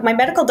diagnosed, my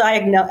medical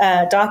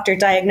doctor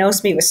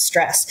diagnosed me with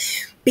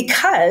stress.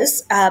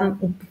 Because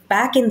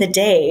back in the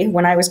day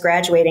when I was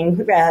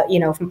graduating,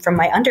 from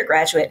my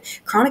undergraduate,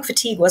 chronic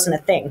fatigue wasn't a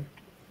thing.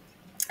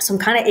 So I'm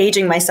kind of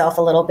aging myself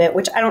a little bit,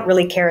 which I don't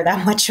really care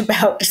that much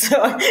about.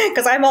 So,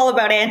 because I'm all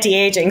about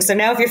anti-aging. So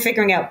now if you're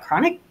figuring out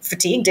chronic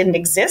fatigue didn't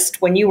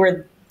exist when you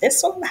were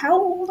this old, how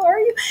old are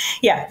you?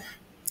 Yeah.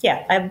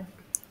 Yeah.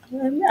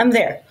 I'm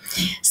there.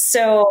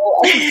 So,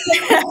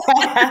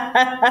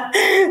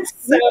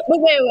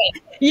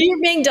 Wait. You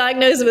being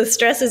diagnosed with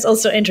stress is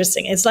also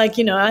interesting. It's like,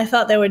 I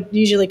thought they would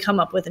usually come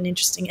up with an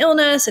interesting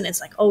illness and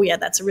it's like, oh yeah,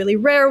 that's a really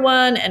rare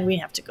one. And we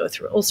have to go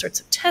through all sorts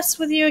of tests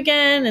with you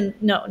again. And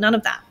no, none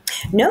of that.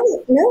 No.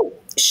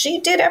 She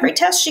did every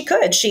test she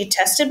could. She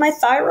tested my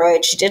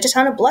thyroid. She did a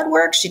ton of blood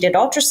work. She did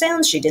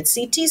ultrasounds. She did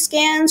CT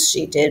scans.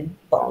 She did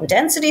bone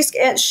density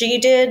scans. She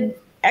did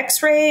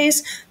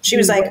x-rays. She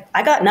was like,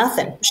 I got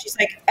nothing. She's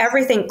like,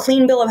 everything,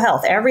 clean bill of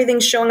health.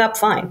 Everything's showing up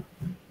fine.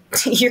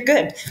 You're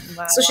good.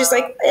 Wow. So she's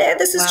like,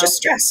 this is just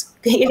stress.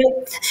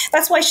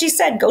 That's why she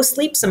said, go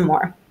sleep some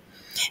more.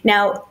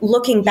 Now,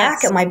 looking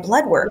back at my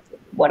blood work,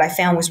 what I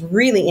found was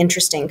really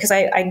interesting because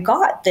I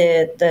got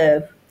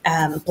the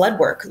blood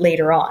work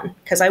later on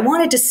because I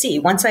wanted to see,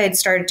 once I had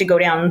started to go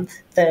down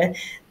the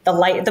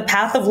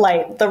path of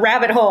light, the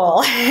rabbit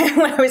hole,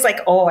 when I was like,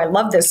 oh, I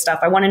love this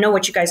stuff. I want to know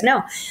what you guys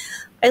know.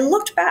 I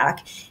looked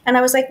back and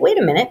I was like, wait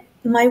a minute,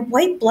 my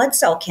white blood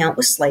cell count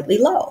was slightly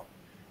low.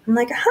 I'm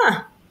like,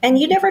 and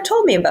you never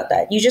told me about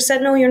that. You just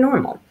said, no, you're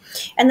normal.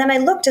 And then I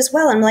looked as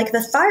well. I'm like,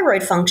 the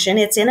thyroid function,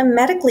 it's in a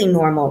medically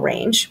normal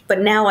range, but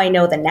now I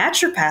know the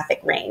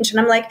naturopathic range. And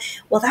I'm like,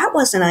 well, that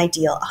wasn't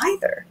ideal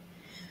either.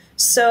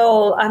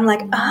 So I'm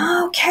like,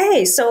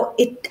 okay. So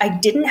I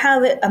didn't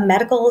have a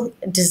medical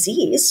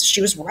disease.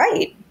 She was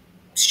right.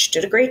 She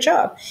did a great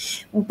job.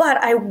 But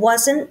I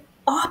wasn't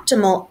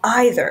optimal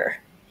either.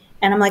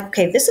 And I'm like,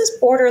 okay, this is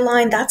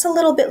borderline. That's a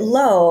little bit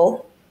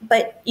low.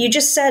 But you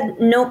just said,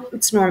 nope,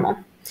 it's normal.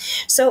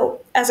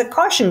 So as a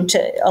caution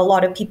to a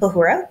lot of people who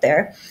are out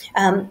there,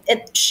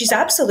 she's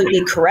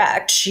absolutely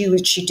correct.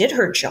 She did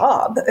her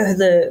job.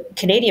 The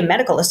Canadian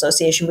Medical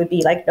Association would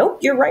be like, nope,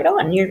 you're right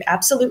on. You're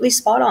absolutely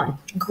spot on.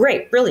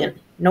 Great, brilliant,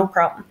 no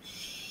problem.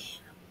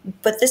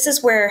 But this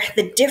is where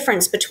the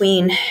difference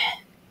between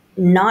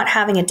not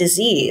having a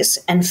disease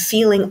and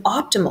feeling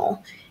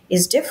optimal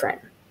is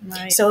different.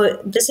 Right.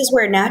 So this is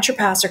where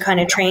naturopaths are kind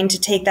of trained to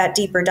take that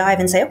deeper dive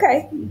and say,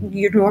 okay,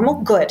 you're normal,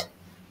 good.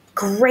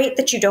 Great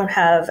that you don't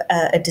have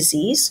a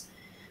disease,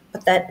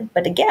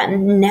 but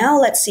again, now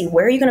let's see,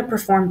 where are you going to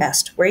perform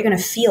best? Where are you going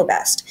to feel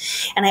best?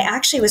 And I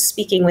actually was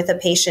speaking with a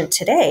patient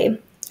today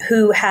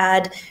who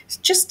had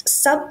just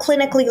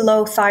subclinically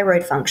low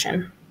thyroid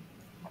function,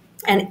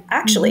 and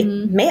actually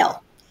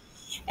male,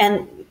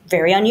 and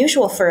very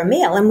unusual for a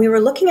male. And we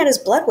were looking at his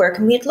blood work,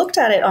 and we had looked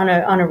at it on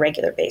a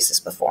regular basis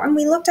before, and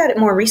we looked at it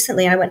more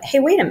recently, and I went, hey,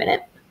 wait a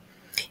minute.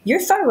 Your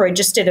thyroid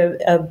just did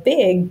a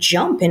big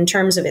jump in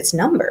terms of its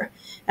number.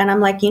 And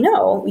I'm like,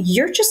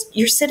 you're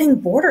sitting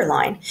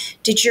borderline.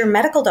 Did your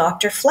medical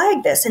doctor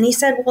flag this? And he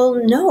said, well,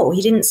 no,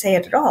 he didn't say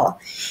it at all.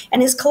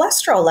 And his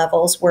cholesterol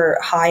levels were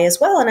high as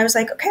well. And I was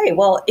like, okay,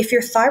 well, if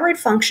your thyroid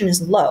function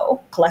is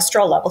low,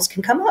 cholesterol levels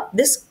can come up.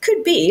 This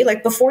could be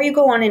like, before you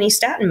go on any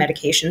statin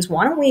medications,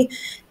 why don't we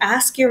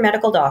ask your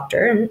medical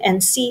doctor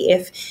and see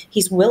if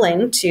he's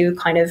willing to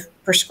kind of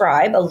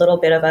prescribe a little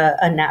bit of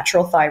a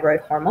natural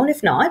thyroid hormone.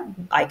 If not,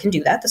 I can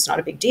do that. That's not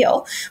a big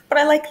deal. But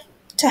I like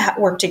to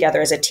work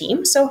together as a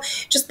team. So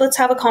just let's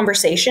have a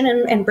conversation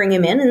and bring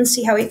him in and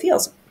see how he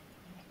feels.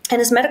 And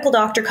his medical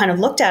doctor kind of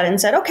looked at it and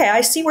said, okay,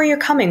 I see where you're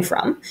coming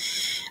from.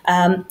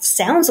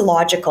 Sounds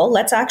logical.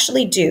 Let's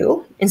actually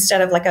do,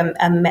 instead of like a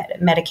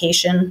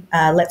medication,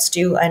 let's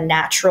do a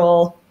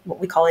natural, what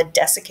we call a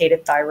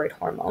desiccated thyroid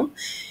hormone.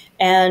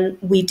 And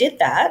we did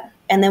that.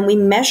 And then we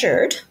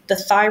measured the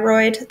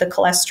thyroid, the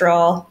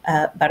cholesterol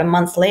about a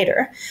month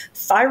later.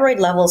 Thyroid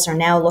levels are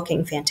now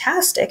looking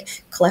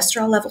fantastic.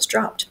 Cholesterol levels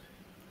dropped.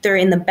 They're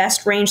in the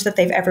best range that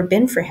they've ever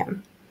been for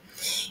him.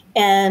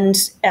 And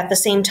at the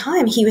same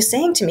time, he was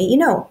saying to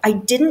me, I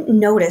didn't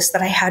notice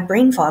that I had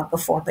brain fog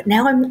before, but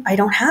now I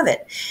don't have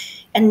it.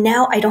 And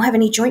now I don't have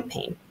any joint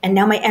pain. And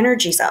now my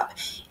energy's up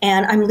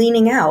and I'm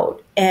leaning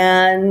out.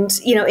 And,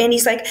 and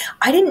he's like,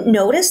 I didn't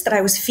notice that I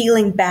was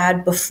feeling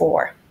bad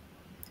before.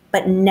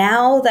 But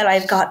now that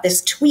I've got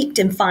this tweaked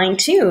and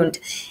fine-tuned,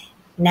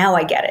 now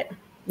I get it.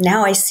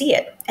 Now I see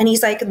it. And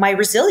he's like, my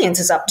resilience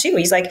is up too.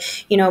 He's like,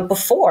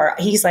 before,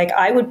 he's like,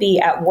 I would be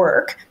at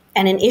work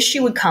and an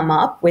issue would come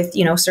up with,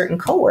 certain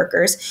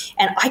coworkers,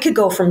 and I could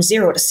go from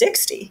 0 to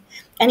 60.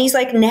 And he's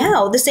like,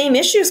 now the same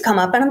issues come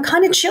up and I'm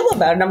kind of chill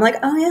about it. I'm like,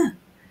 oh yeah.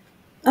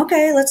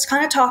 Okay, let's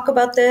kind of talk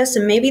about this,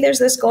 and maybe there's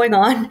this going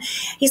on.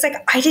 He's like,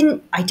 I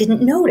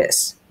didn't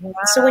notice. Wow.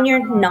 So when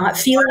you're not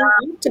feeling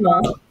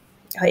optimal,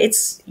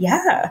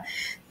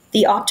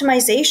 the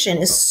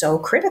optimization is so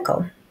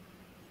critical.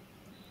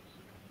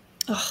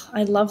 Oh,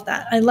 I love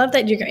that. I love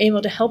that you're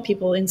able to help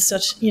people in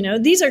such,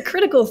 these are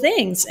critical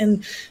things,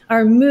 and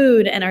our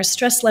mood and our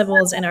stress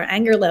levels and our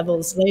anger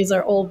levels. These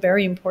are all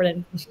very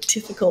important,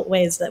 difficult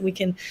ways that we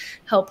can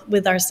help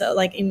with ourselves,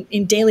 like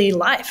in daily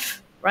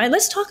life, right?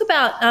 Let's talk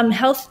about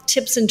health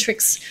tips and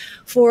tricks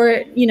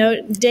for,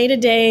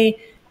 day-to-day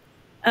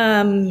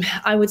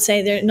I would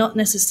say they're not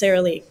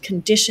necessarily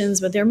conditions,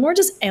 but they're more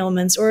just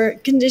ailments or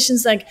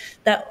conditions like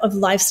that of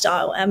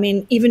lifestyle. I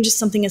mean, even just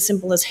something as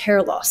simple as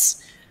hair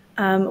loss.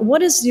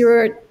 What is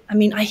your, I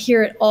mean, I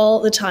hear it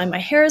all the time. My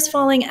hair is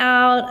falling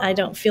out. I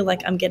don't feel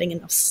like I'm getting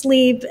enough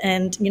sleep.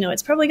 And,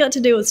 it's probably got to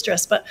do with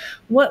stress. But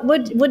what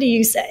do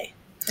you say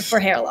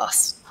for hair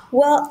loss?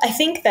 Well, I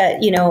think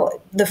that,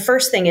 the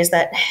first thing is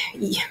that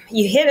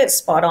you hit it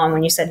spot on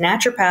when you said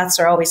naturopaths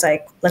are always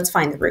like, let's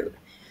find the root.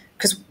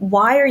 Because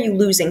why are you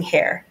losing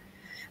hair?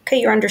 Okay,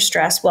 you're under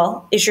stress.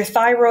 Well, is your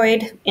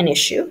thyroid an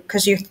issue?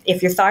 Because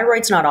if your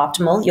thyroid's not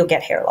optimal, you'll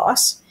get hair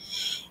loss.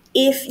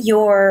 If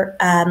you're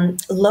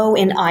low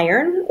in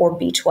iron or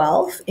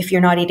B12, if you're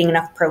not eating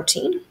enough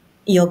protein,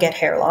 you'll get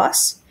hair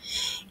loss.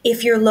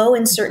 If you're low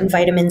in certain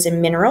vitamins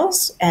and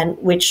minerals, and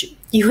which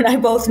you and I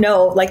both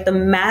know, like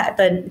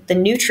the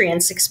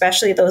nutrients,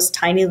 especially those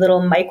tiny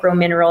little micro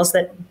minerals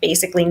that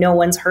basically no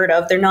one's heard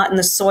of, they're not in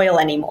the soil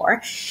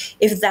anymore.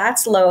 If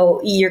that's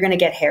low, you're going to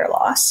get hair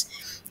loss.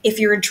 If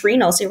your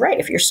adrenals, you're right,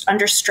 if you're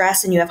under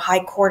stress and you have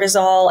high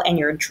cortisol and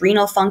your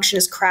adrenal function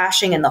is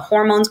crashing and the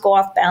hormones go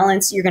off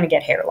balance, you're going to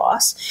get hair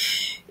loss.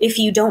 If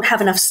you don't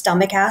have enough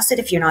stomach acid,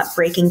 if you're not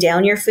breaking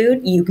down your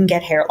food, you can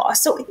get hair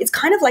loss. So it's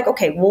kind of like,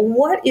 okay, well,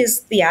 what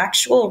is the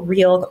actual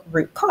real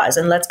root cause?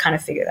 And let's kind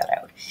of figure that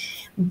out.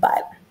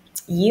 But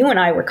you and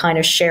I were kind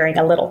of sharing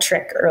a little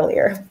trick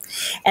earlier.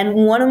 And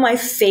one of my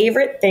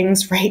favorite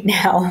things right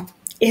now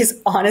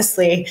is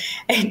honestly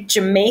a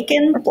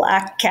Jamaican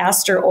black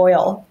castor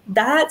oil.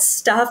 That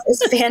stuff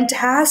is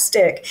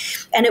fantastic.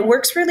 And it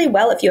works really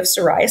well if you have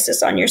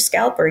psoriasis on your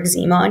scalp or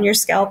eczema on your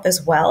scalp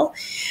as well.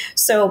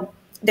 So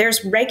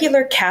there's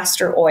regular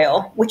castor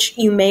oil, which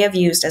you may have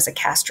used as a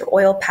castor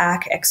oil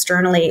pack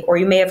externally, or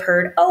you may have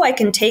heard, oh, I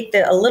can take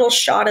a little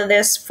shot of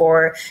this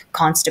for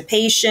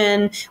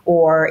constipation,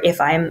 or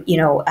if I'm,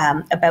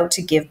 about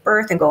to give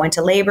birth and go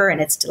into labor and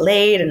it's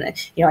delayed, and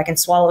I can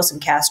swallow some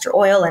castor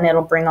oil and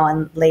it'll bring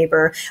on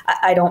labor.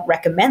 I don't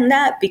recommend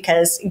that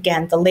because,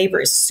 again, the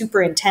labor is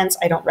super intense.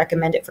 I don't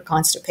recommend it for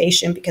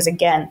constipation because,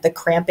 again, the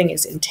cramping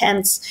is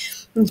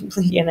intense and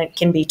it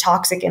can be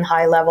toxic in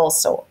high levels.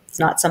 So it's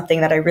not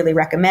something that I really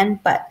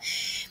recommend, but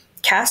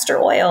castor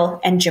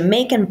oil and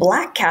Jamaican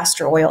black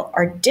castor oil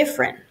are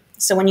different.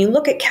 So when you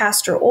look at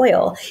castor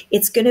oil,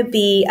 it's going to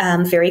be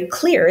very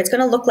clear. It's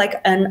going to look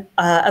like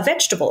a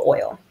vegetable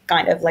oil,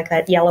 kind of like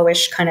that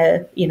yellowish kind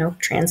of,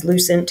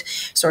 translucent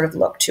sort of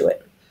look to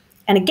it.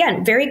 And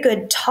again, very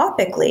good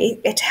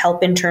topically to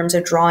help in terms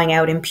of drawing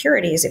out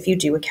impurities if you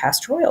do a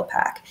castor oil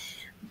pack.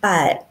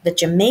 But the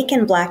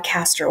Jamaican black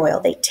castor oil,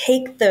 they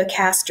take the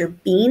castor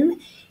bean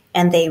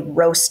and they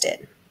roast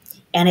it.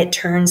 And it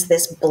turns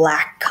this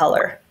black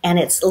color, and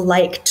it's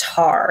like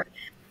tar.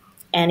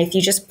 And if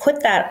you just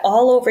put that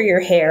all over your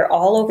hair,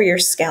 all over your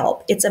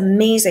scalp, it's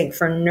amazing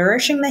for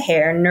nourishing the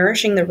hair,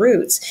 nourishing the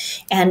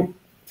roots, and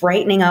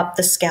brightening up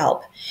the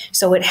scalp.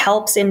 So it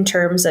helps in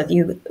terms of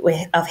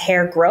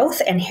hair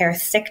growth and hair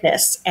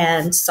thickness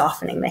and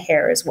softening the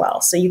hair as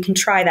well. So you can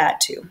try that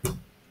too.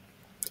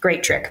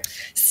 Great trick.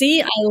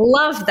 See, I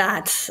love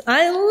that.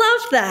 I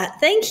love that.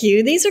 Thank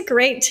you. These are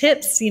great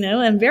tips,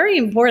 and very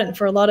important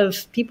for a lot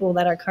of people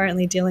that are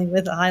currently dealing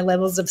with high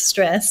levels of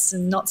stress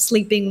and not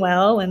sleeping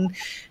well and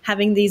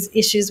having these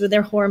issues with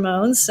their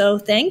hormones. So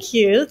thank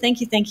you.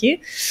 Thank you. Thank you.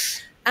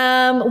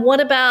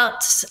 What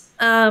about,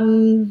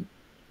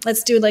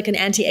 let's do like an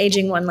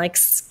anti-aging one, like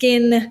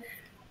skin,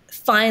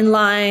 fine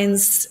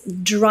lines,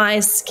 dry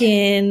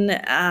skin,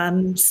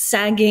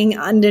 sagging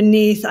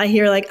underneath. I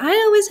hear like, I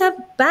always have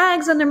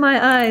bags under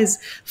my eyes,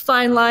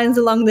 fine lines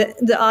along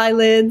the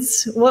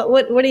eyelids.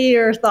 What are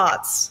your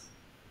thoughts?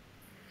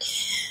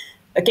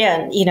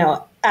 Again,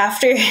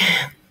 after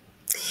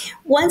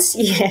once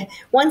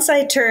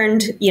I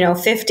turned,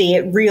 50,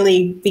 it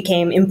really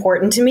became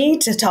important to me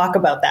to talk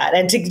about that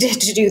and to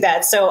do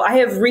that. So I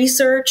have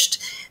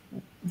researched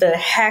the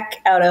heck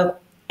out of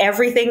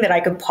everything that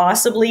I could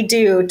possibly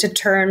do to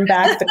turn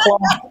back the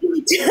clock.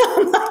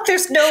 I'm like,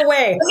 there's no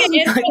way.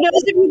 Okay, for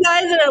those of you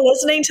guys that are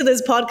listening to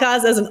this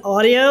podcast as an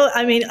audio,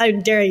 I mean, I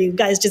dare you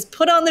guys just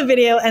put on the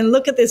video and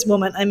look at this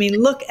woman. I mean,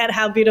 look at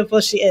how beautiful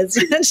she is.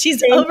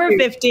 She's over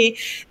 50.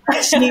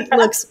 She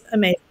looks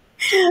amazing.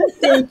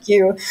 Thank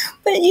you.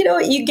 But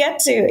you get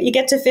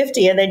to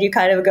 50 and then you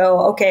kind of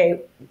go,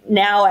 okay,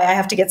 now I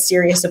have to get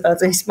serious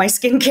about my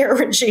skincare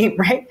regime,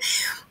 right?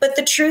 But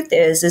the truth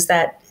is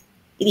that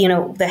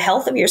the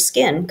health of your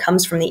skin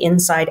comes from the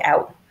inside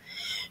out.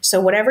 So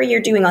whatever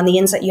you're doing on the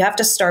inside, you have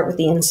to start with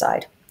the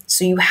inside.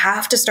 So you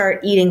have to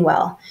start eating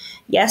well.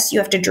 Yes, you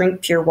have to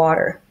drink pure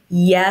water.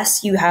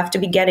 Yes, you have to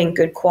be getting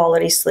good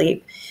quality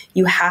sleep.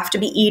 You have to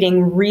be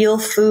eating real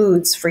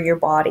foods for your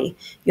body.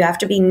 You have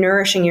to be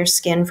nourishing your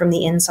skin from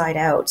the inside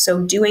out.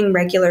 So doing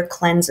regular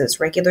cleanses,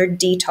 regular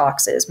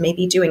detoxes,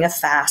 maybe doing a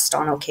fast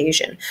on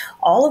occasion.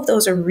 All of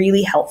those are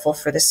really helpful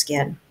for the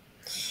skin.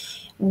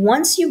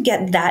 Once you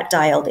get that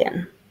dialed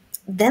in,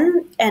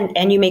 then,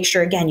 and you make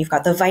sure, again, you've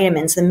got the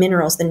vitamins, the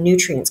minerals, the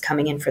nutrients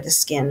coming in for the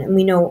skin. And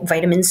we know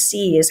vitamin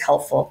C is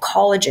helpful.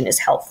 Collagen is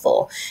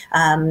helpful.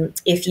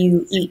 If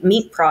you eat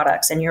meat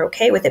products and you're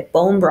okay with it,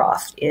 bone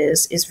broth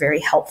is very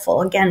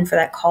helpful, again, for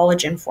that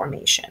collagen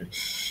formation.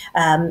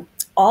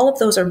 All of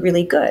those are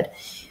really good.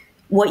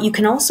 What you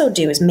can also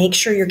do is make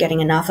sure you're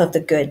getting enough of the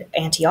good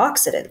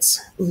antioxidants,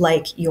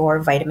 like your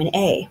vitamin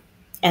A.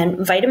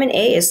 And vitamin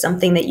A is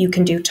something that you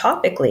can do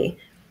topically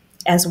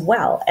as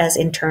well as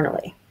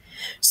internally.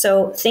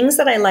 So things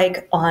that I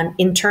like on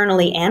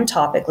internally and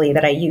topically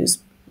that I use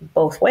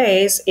both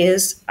ways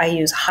is I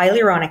use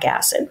hyaluronic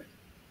acid,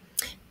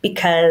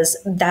 because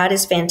that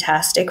is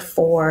fantastic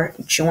for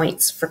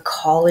joints, for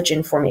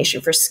collagen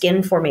formation, for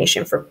skin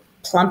formation, for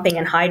plumping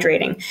and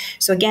hydrating.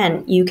 So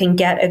again, you can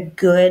get a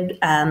good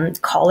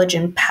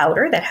collagen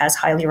powder that has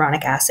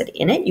hyaluronic acid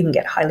in it. You can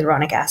get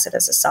hyaluronic acid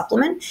as a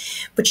supplement,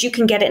 but you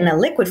can get it in a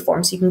liquid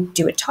form, so you can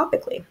do it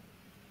topically.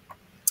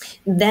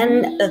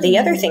 Then the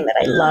other thing that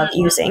I love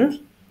using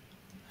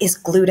is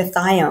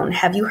glutathione.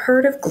 Have you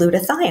heard of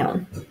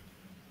glutathione?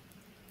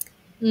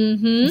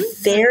 Mm-hmm.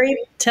 Very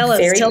tell us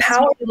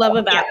powerful, what you love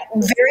about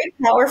it. Very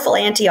powerful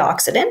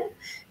antioxidant.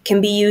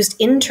 Can be used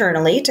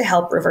internally to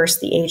help reverse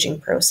the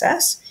aging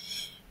process,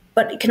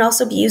 but it can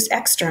also be used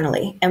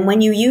externally. And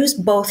when you use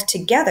both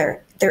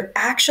together, they're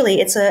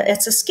actually, it's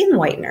a skin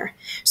whitener.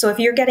 So if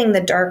you're getting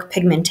the dark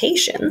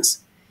pigmentations,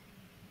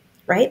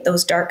 right,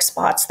 those dark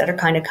spots that are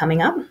kind of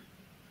coming up,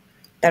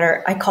 that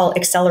are, I call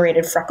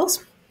accelerated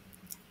freckles,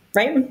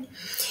 right?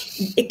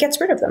 It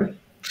gets rid of them.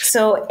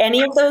 So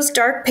any of those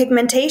dark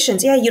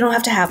pigmentations, you don't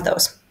have to have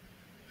those.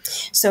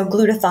 So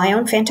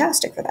glutathione,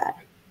 fantastic for that.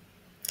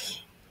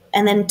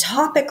 And then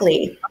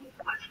topically,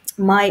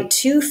 my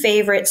two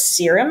favorite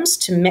serums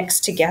to mix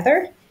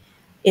together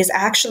is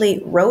actually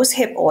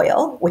rosehip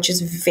oil, which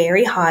is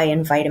very high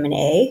in vitamin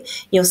A.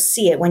 You'll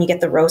see it when you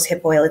get the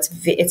rosehip oil.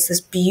 It's this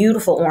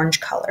beautiful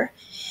orange color.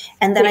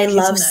 And then I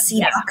love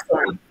sea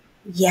buckthorn.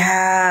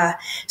 Yeah.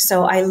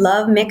 So I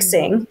love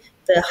mixing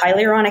the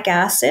hyaluronic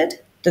acid,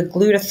 the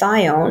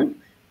glutathione,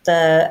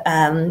 the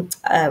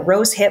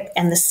rosehip,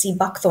 and the sea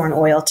buckthorn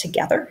oil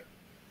together,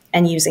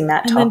 and using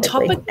that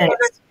topically.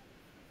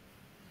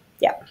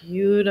 Yeah.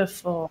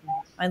 Beautiful.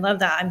 I love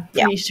that. I'm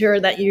pretty sure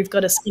that you've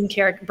got a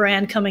skincare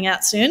brand coming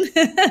out soon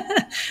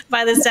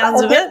by the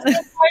sounds of it.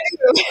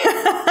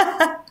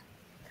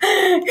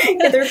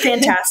 They're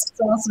fantastic.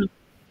 That's awesome.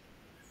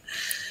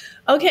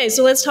 Okay,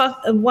 so let's talk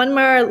one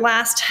more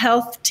last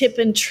health tip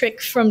and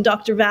trick from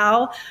Dr.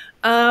 Val.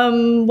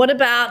 What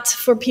about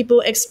for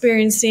people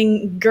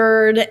experiencing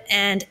GERD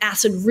and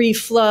acid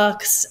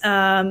reflux,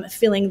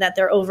 feeling that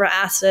they're over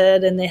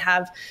acid and they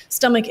have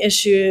stomach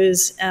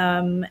issues,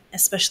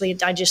 especially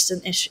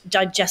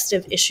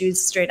digestive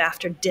issues straight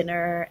after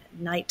dinner,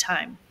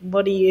 nighttime?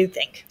 What do you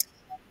think?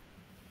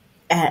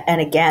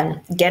 And again,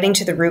 getting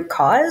to the root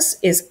cause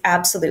is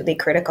absolutely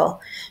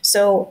critical.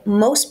 So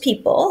most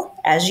people,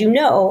 as you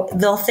know,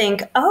 they'll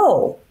think,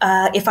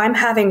 if I'm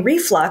having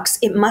reflux,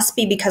 it must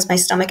be because my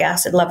stomach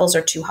acid levels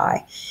are too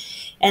high.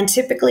 And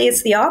typically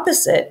it's the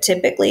opposite.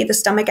 Typically the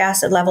stomach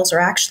acid levels are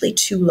actually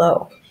too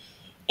low.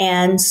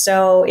 And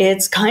so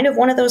it's kind of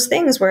one of those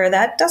things where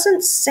that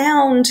doesn't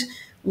sound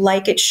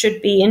like it should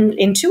be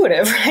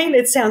intuitive, right?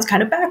 It sounds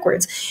kind of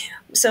backwards.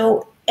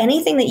 So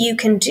anything that you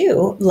can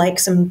do, like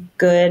some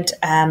good,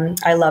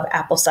 I love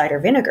apple cider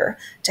vinegar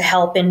to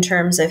help in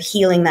terms of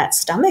healing that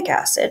stomach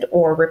acid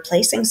or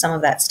replacing some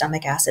of that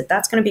stomach acid,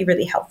 that's going to be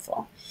really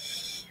helpful.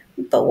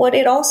 But what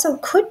it also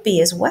could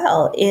be as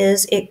well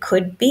is it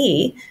could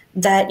be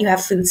that you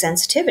have food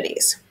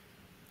sensitivities.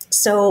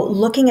 So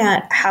looking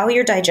at how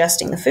you're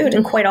digesting the food,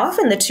 and quite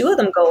often the two of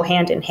them go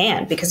hand in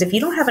hand, because if you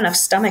don't have enough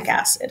stomach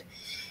acid,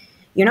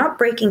 you're not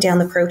breaking down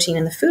the protein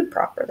in the food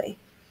properly.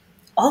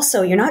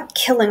 Also, you're not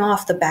killing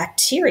off the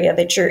bacteria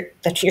that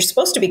you're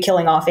supposed to be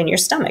killing off in your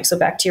stomach. So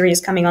bacteria is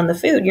coming on the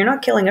food. You're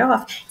not killing it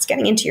off. It's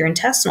getting into your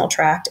intestinal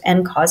tract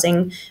and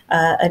causing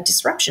a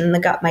disruption in the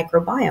gut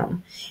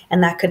microbiome.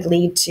 And that could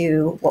lead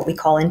to what we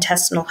call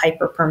intestinal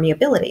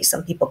hyperpermeability.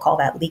 Some people call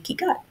that leaky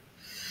gut.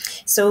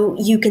 So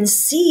you can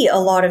see a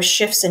lot of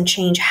shifts and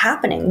change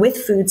happening with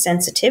food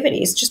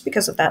sensitivities just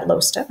because of that low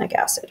stomach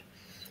acid.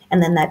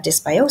 And then that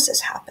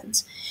dysbiosis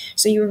happens.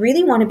 So you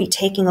really want to be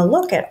taking a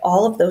look at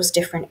all of those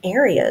different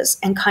areas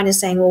and kind of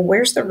saying, well,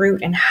 where's the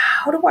root and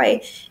how do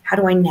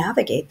I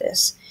navigate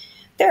this?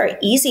 There are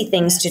easy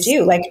things to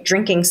do, like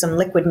drinking some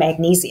liquid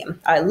magnesium.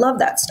 I love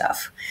that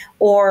stuff.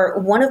 Or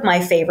one of my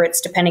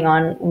favorites, depending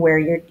on where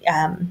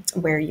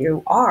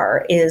you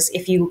are, is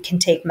if you can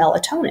take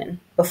melatonin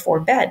before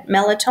bed.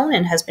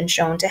 Melatonin has been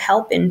shown to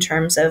help in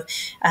terms of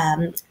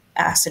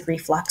acid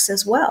reflux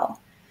as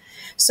well.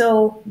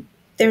 So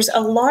there's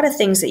a lot of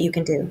things that you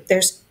can do.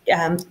 There's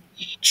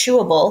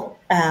chewable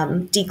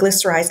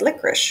deglycerized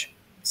licorice.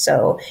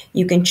 So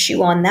you can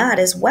chew on that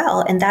as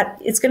well, and that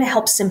it's going to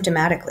help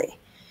symptomatically.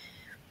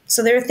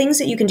 So there are things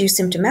that you can do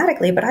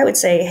symptomatically, but I would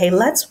say, hey,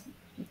 let's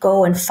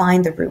go and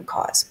find the root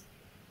cause.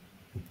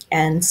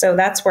 And so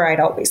that's where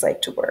I'd always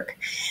like to work.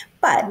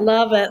 But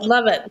love it.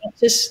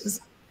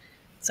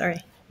 Sorry,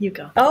 you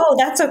go. Oh,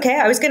 that's okay.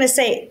 I was going to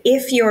say,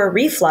 if your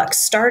reflux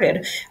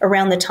started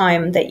around the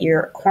time that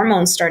your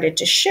hormones started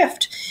to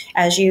shift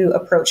as you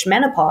approach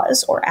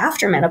menopause or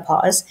after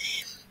menopause,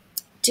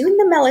 doing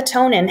the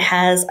melatonin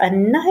has a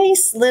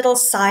nice little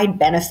side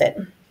benefit.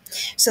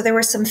 So there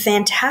were some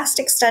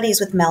fantastic studies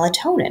with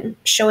melatonin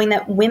showing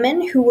that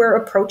women who were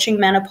approaching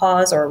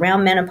menopause or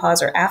around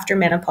menopause or after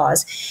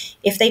menopause,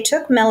 if they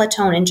took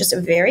melatonin, just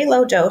a very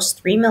low dose,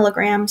 3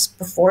 milligrams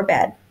before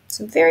bed,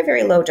 so very,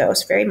 very low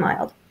dose, very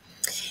mild,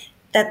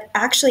 that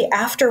actually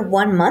after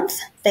 1 month,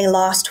 they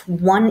lost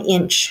 1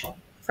 inch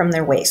from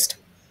their waist.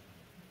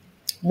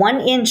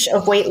 1 inch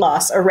of weight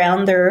loss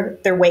around their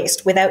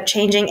waist without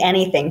changing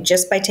anything,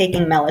 just by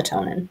taking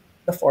melatonin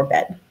before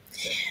bed.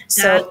 That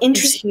So is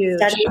interesting huge.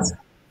 studies.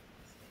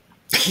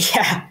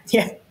 Yeah,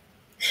 yeah,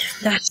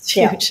 That's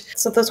yeah. huge.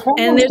 So those And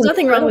hormones there's can be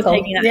nothing wrong with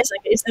critical. taking that. Yeah.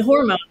 It's the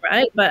hormone,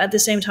 right? But at the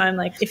same time,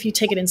 like if you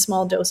take it in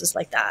small doses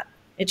like that,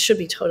 it should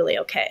be totally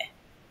okay.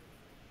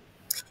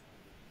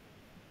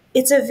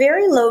 It's a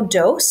very low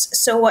dose.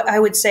 So what I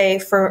would say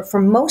for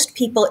most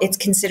people, it's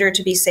considered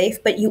to be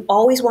safe, but you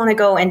always want to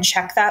go and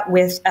check that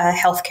with a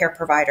healthcare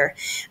provider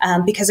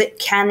because it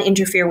can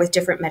interfere with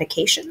different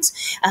medications.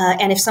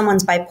 And if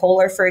someone's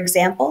bipolar, for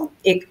example,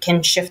 it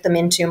can shift them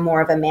into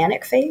more of a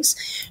manic phase.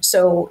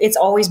 So it's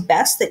always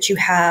best that you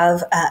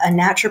have a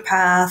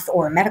naturopath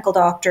or a medical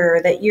doctor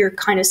that you're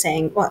kind of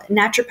saying, well,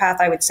 naturopath,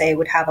 I would say,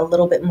 would have a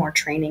little bit more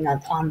training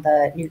on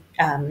the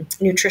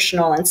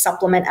nutritional and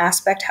supplement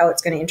aspect, how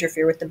it's going to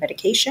interfere with the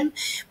medication,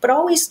 but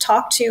always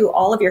talk to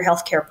all of your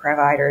healthcare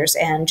providers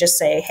and just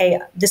say, hey,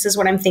 this is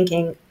what I'm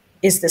thinking.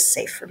 Is this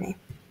safe for me?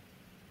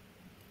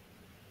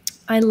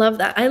 I love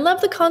that. I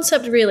love the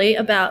concept really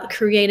about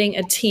creating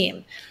a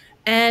team.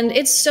 And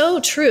it's so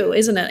true,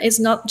 isn't it? It's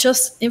not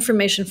just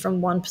information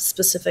from one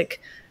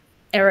specific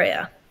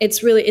area.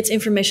 It's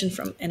information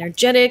from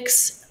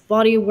energetics,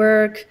 body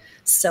work,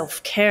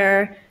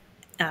 self-care,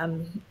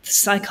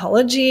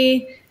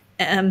 psychology,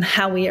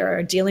 how we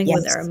are dealing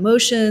with our Yes.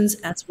 emotions,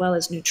 as well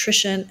as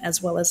nutrition,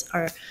 as well as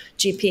our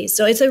GP.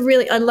 So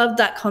I love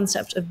that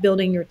concept of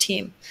building your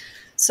team.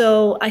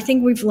 So I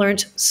think we've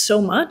learned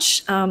so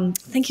much.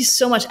 Thank you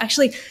so much.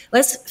 Actually,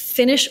 let's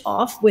finish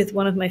off with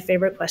one of my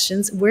favorite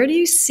questions. Where do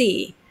you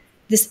see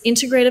this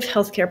integrative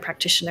healthcare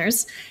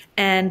practitioners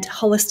and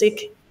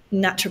holistic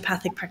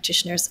naturopathic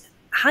practitioners?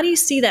 How do you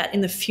see that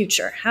in the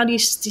future? How do you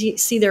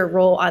see their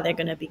role? Are they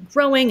going to be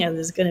growing? Are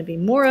there going to be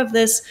more of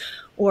this?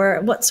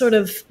 Or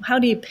how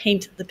do you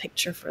paint the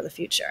picture for the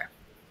future?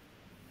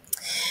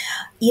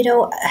 You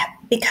know,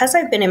 because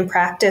I've been in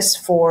practice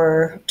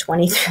for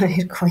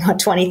 23, going on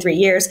 23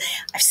 years,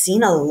 I've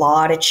seen a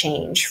lot of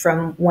change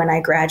from when I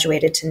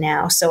graduated to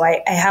now. So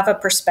I have a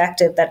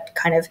perspective that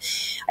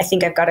I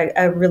think I've got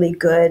a really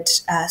good,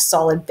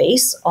 solid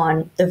base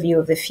on the view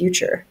of the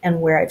future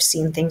and where I've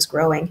seen things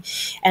growing.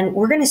 And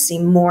we're going to see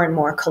more and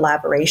more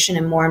collaboration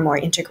and more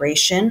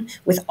integration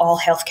with all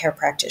healthcare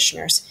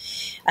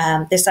practitioners.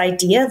 This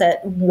idea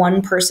that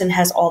one person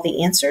has all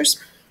the answers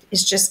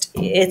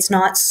it's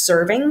not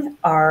serving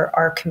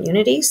our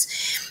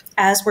communities,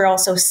 as we're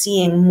also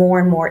seeing more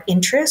and more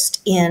interest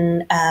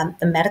in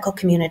the medical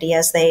community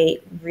as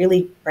they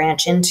really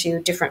branch into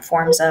different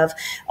forms of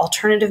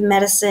alternative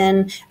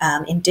medicine,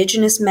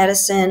 indigenous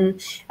medicine.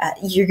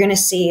 You're going to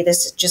see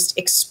this just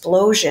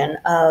explosion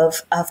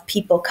of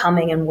people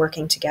coming and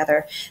working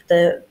together.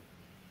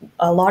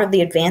 A lot of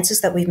the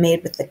advances that we've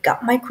made with the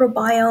gut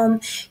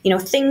microbiome,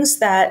 things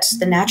that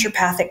the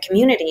naturopathic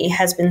community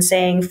has been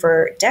saying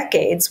for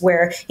decades,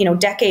 where,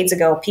 decades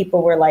ago,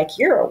 people were like,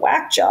 you're a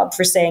whack job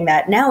for saying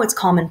that. Now it's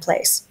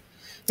commonplace.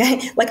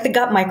 Like the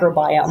gut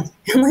microbiome.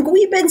 I'm like,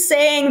 we've been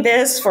saying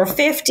this for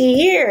 50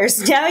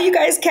 years. Now you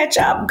guys catch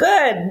up.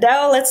 Good.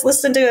 Now let's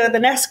listen to the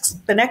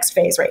next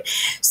phase, right?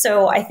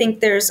 So I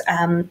think there's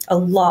a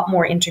lot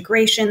more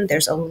integration.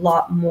 There's a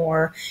lot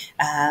more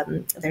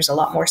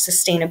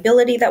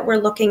sustainability that we're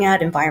looking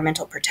at,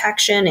 environmental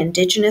protection,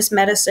 indigenous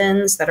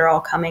medicines that are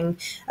all coming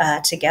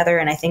together.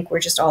 And I think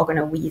we're just all going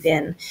to weave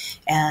in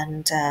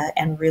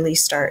and really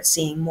start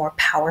seeing more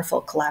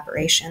powerful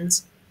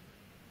collaborations.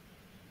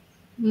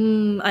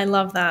 I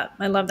love that.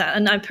 I love that.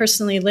 And I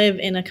personally live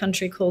in a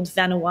country called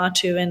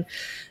Vanuatu. And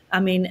I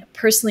mean,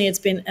 personally, it's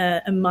been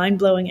a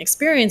mind-blowing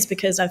experience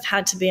because I've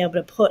had to be able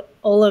to put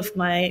all of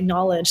my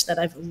knowledge that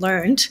I've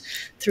learned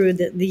through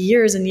the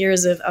years and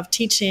years of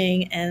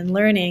teaching and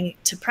learning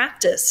to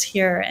practice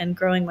here and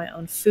growing my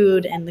own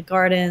food in the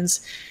gardens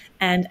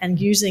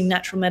and using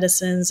natural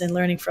medicines and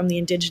learning from the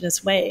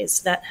indigenous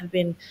ways that have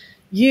been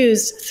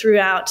used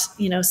throughout,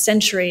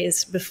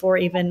 centuries before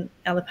even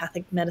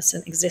allopathic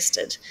medicine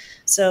existed.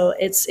 So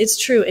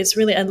it's true. It's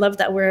really, I love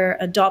that we're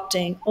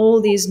adopting all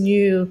these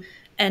new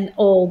and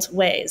old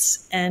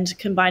ways and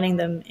combining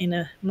them in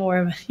a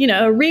more,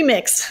 a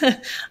remix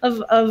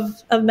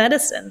of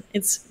medicine.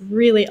 It's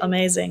really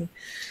amazing.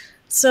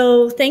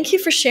 So thank you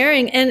for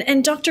sharing.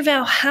 And Dr.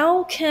 Val,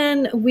 how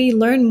can we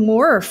learn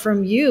more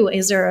from you?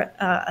 Is there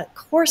a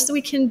course that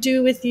we can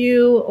do with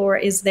you, or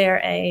is there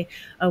a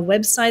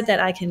website that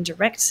I can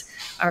direct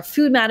our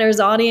Food Matters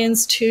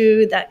audience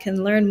to that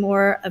can learn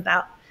more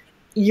about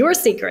your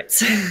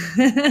secrets?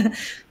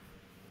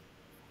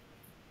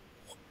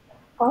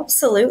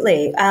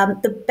 Absolutely.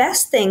 The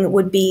best thing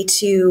would be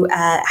to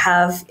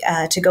have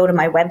to go to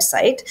my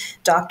website,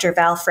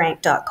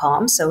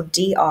 drvalfranc.com. So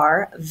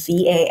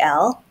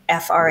drvalfranc.com,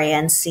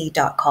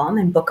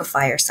 and book a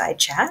fireside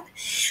chat.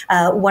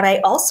 What I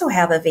also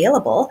have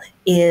available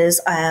is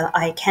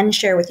I can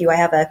share with you, I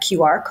have a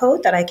QR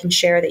code that I can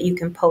share that you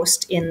can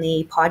post in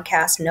the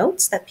podcast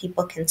notes that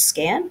people can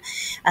scan.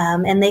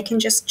 And they can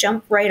just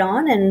jump right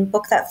on and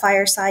book that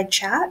fireside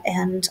chat.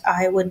 And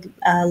I would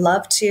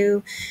love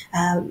to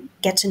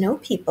get to know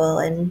people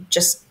and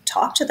just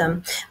talk to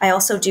them. I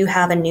also do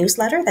have a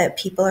newsletter that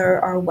people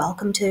are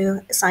welcome to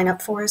sign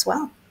up for as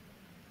well.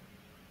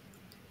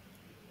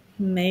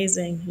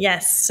 Amazing.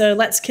 Yes. So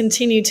let's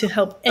continue to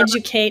help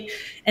educate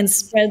and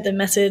spread the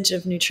message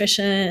of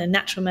nutrition and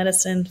natural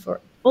medicine for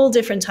all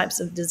different types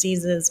of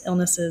diseases,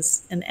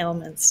 illnesses, and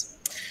ailments.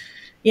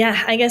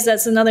 Yeah, I guess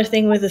that's another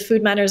thing with the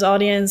Food Matters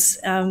audience.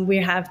 We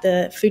have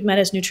the Food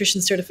Matters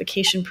Nutrition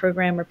Certification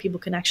Program where people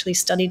can actually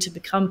study to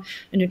become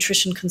a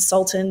nutrition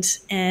consultant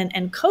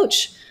and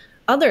coach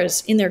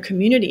others in their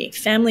community,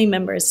 family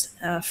members,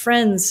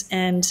 friends,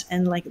 and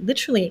like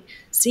literally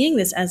seeing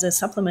this as a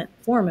supplement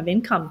form of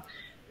income.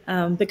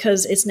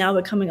 Because it's now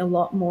becoming a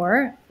lot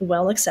more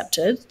well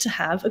accepted to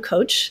have a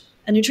coach,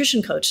 a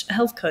nutrition coach, a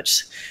health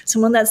coach,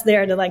 someone that's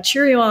there to like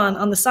cheer you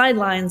on the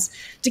sidelines,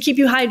 to keep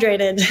you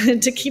hydrated,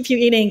 to keep you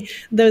eating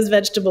those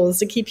vegetables,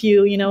 to keep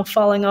you,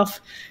 falling off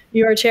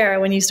your chair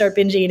when you start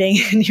binge eating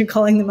and you're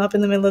calling them up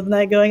in the middle of the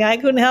night going, I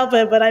couldn't help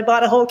it, but I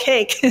bought a whole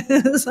cake.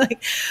 It's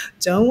like,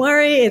 don't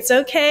worry, it's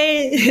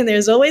okay.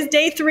 There's always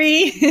day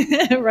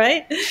 3,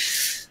 right?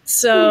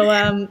 So,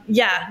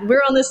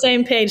 we're on the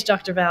same page,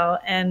 Dr. Val,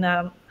 and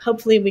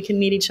hopefully we can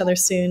meet each other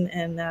soon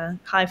and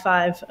high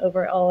five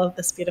over all of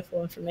this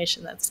beautiful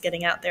information that's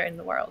getting out there in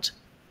the world.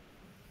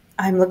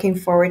 I'm looking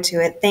forward to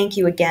it. Thank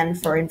you again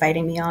for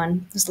inviting me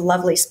on. It was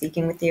lovely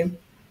speaking with you.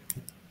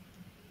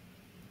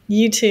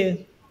 You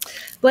too.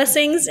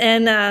 Blessings,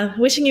 and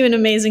wishing you an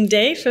amazing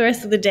day for the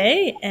rest of the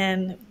day.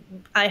 And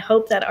I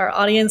hope that our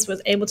audience was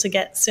able to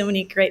get so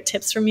many great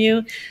tips from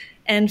you.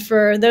 And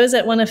for those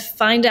that want to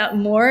find out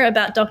more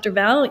about Dr.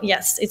 Val,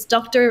 yes, it's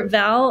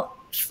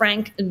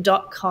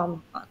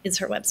drvalfranc.com is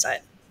her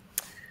website.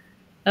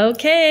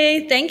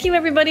 Okay, thank you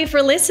everybody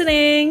for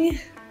listening.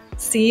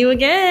 See you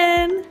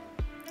again.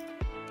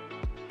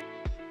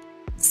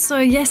 So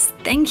yes,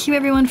 thank you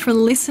everyone for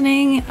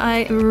listening.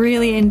 I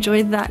really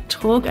enjoyed that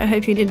talk. I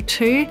hope you did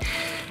too.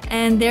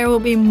 And there will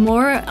be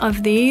more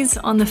of these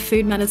on the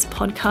Food Matters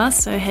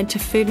podcast. So head to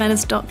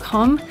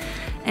foodmatters.com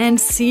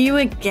and see you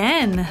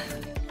again.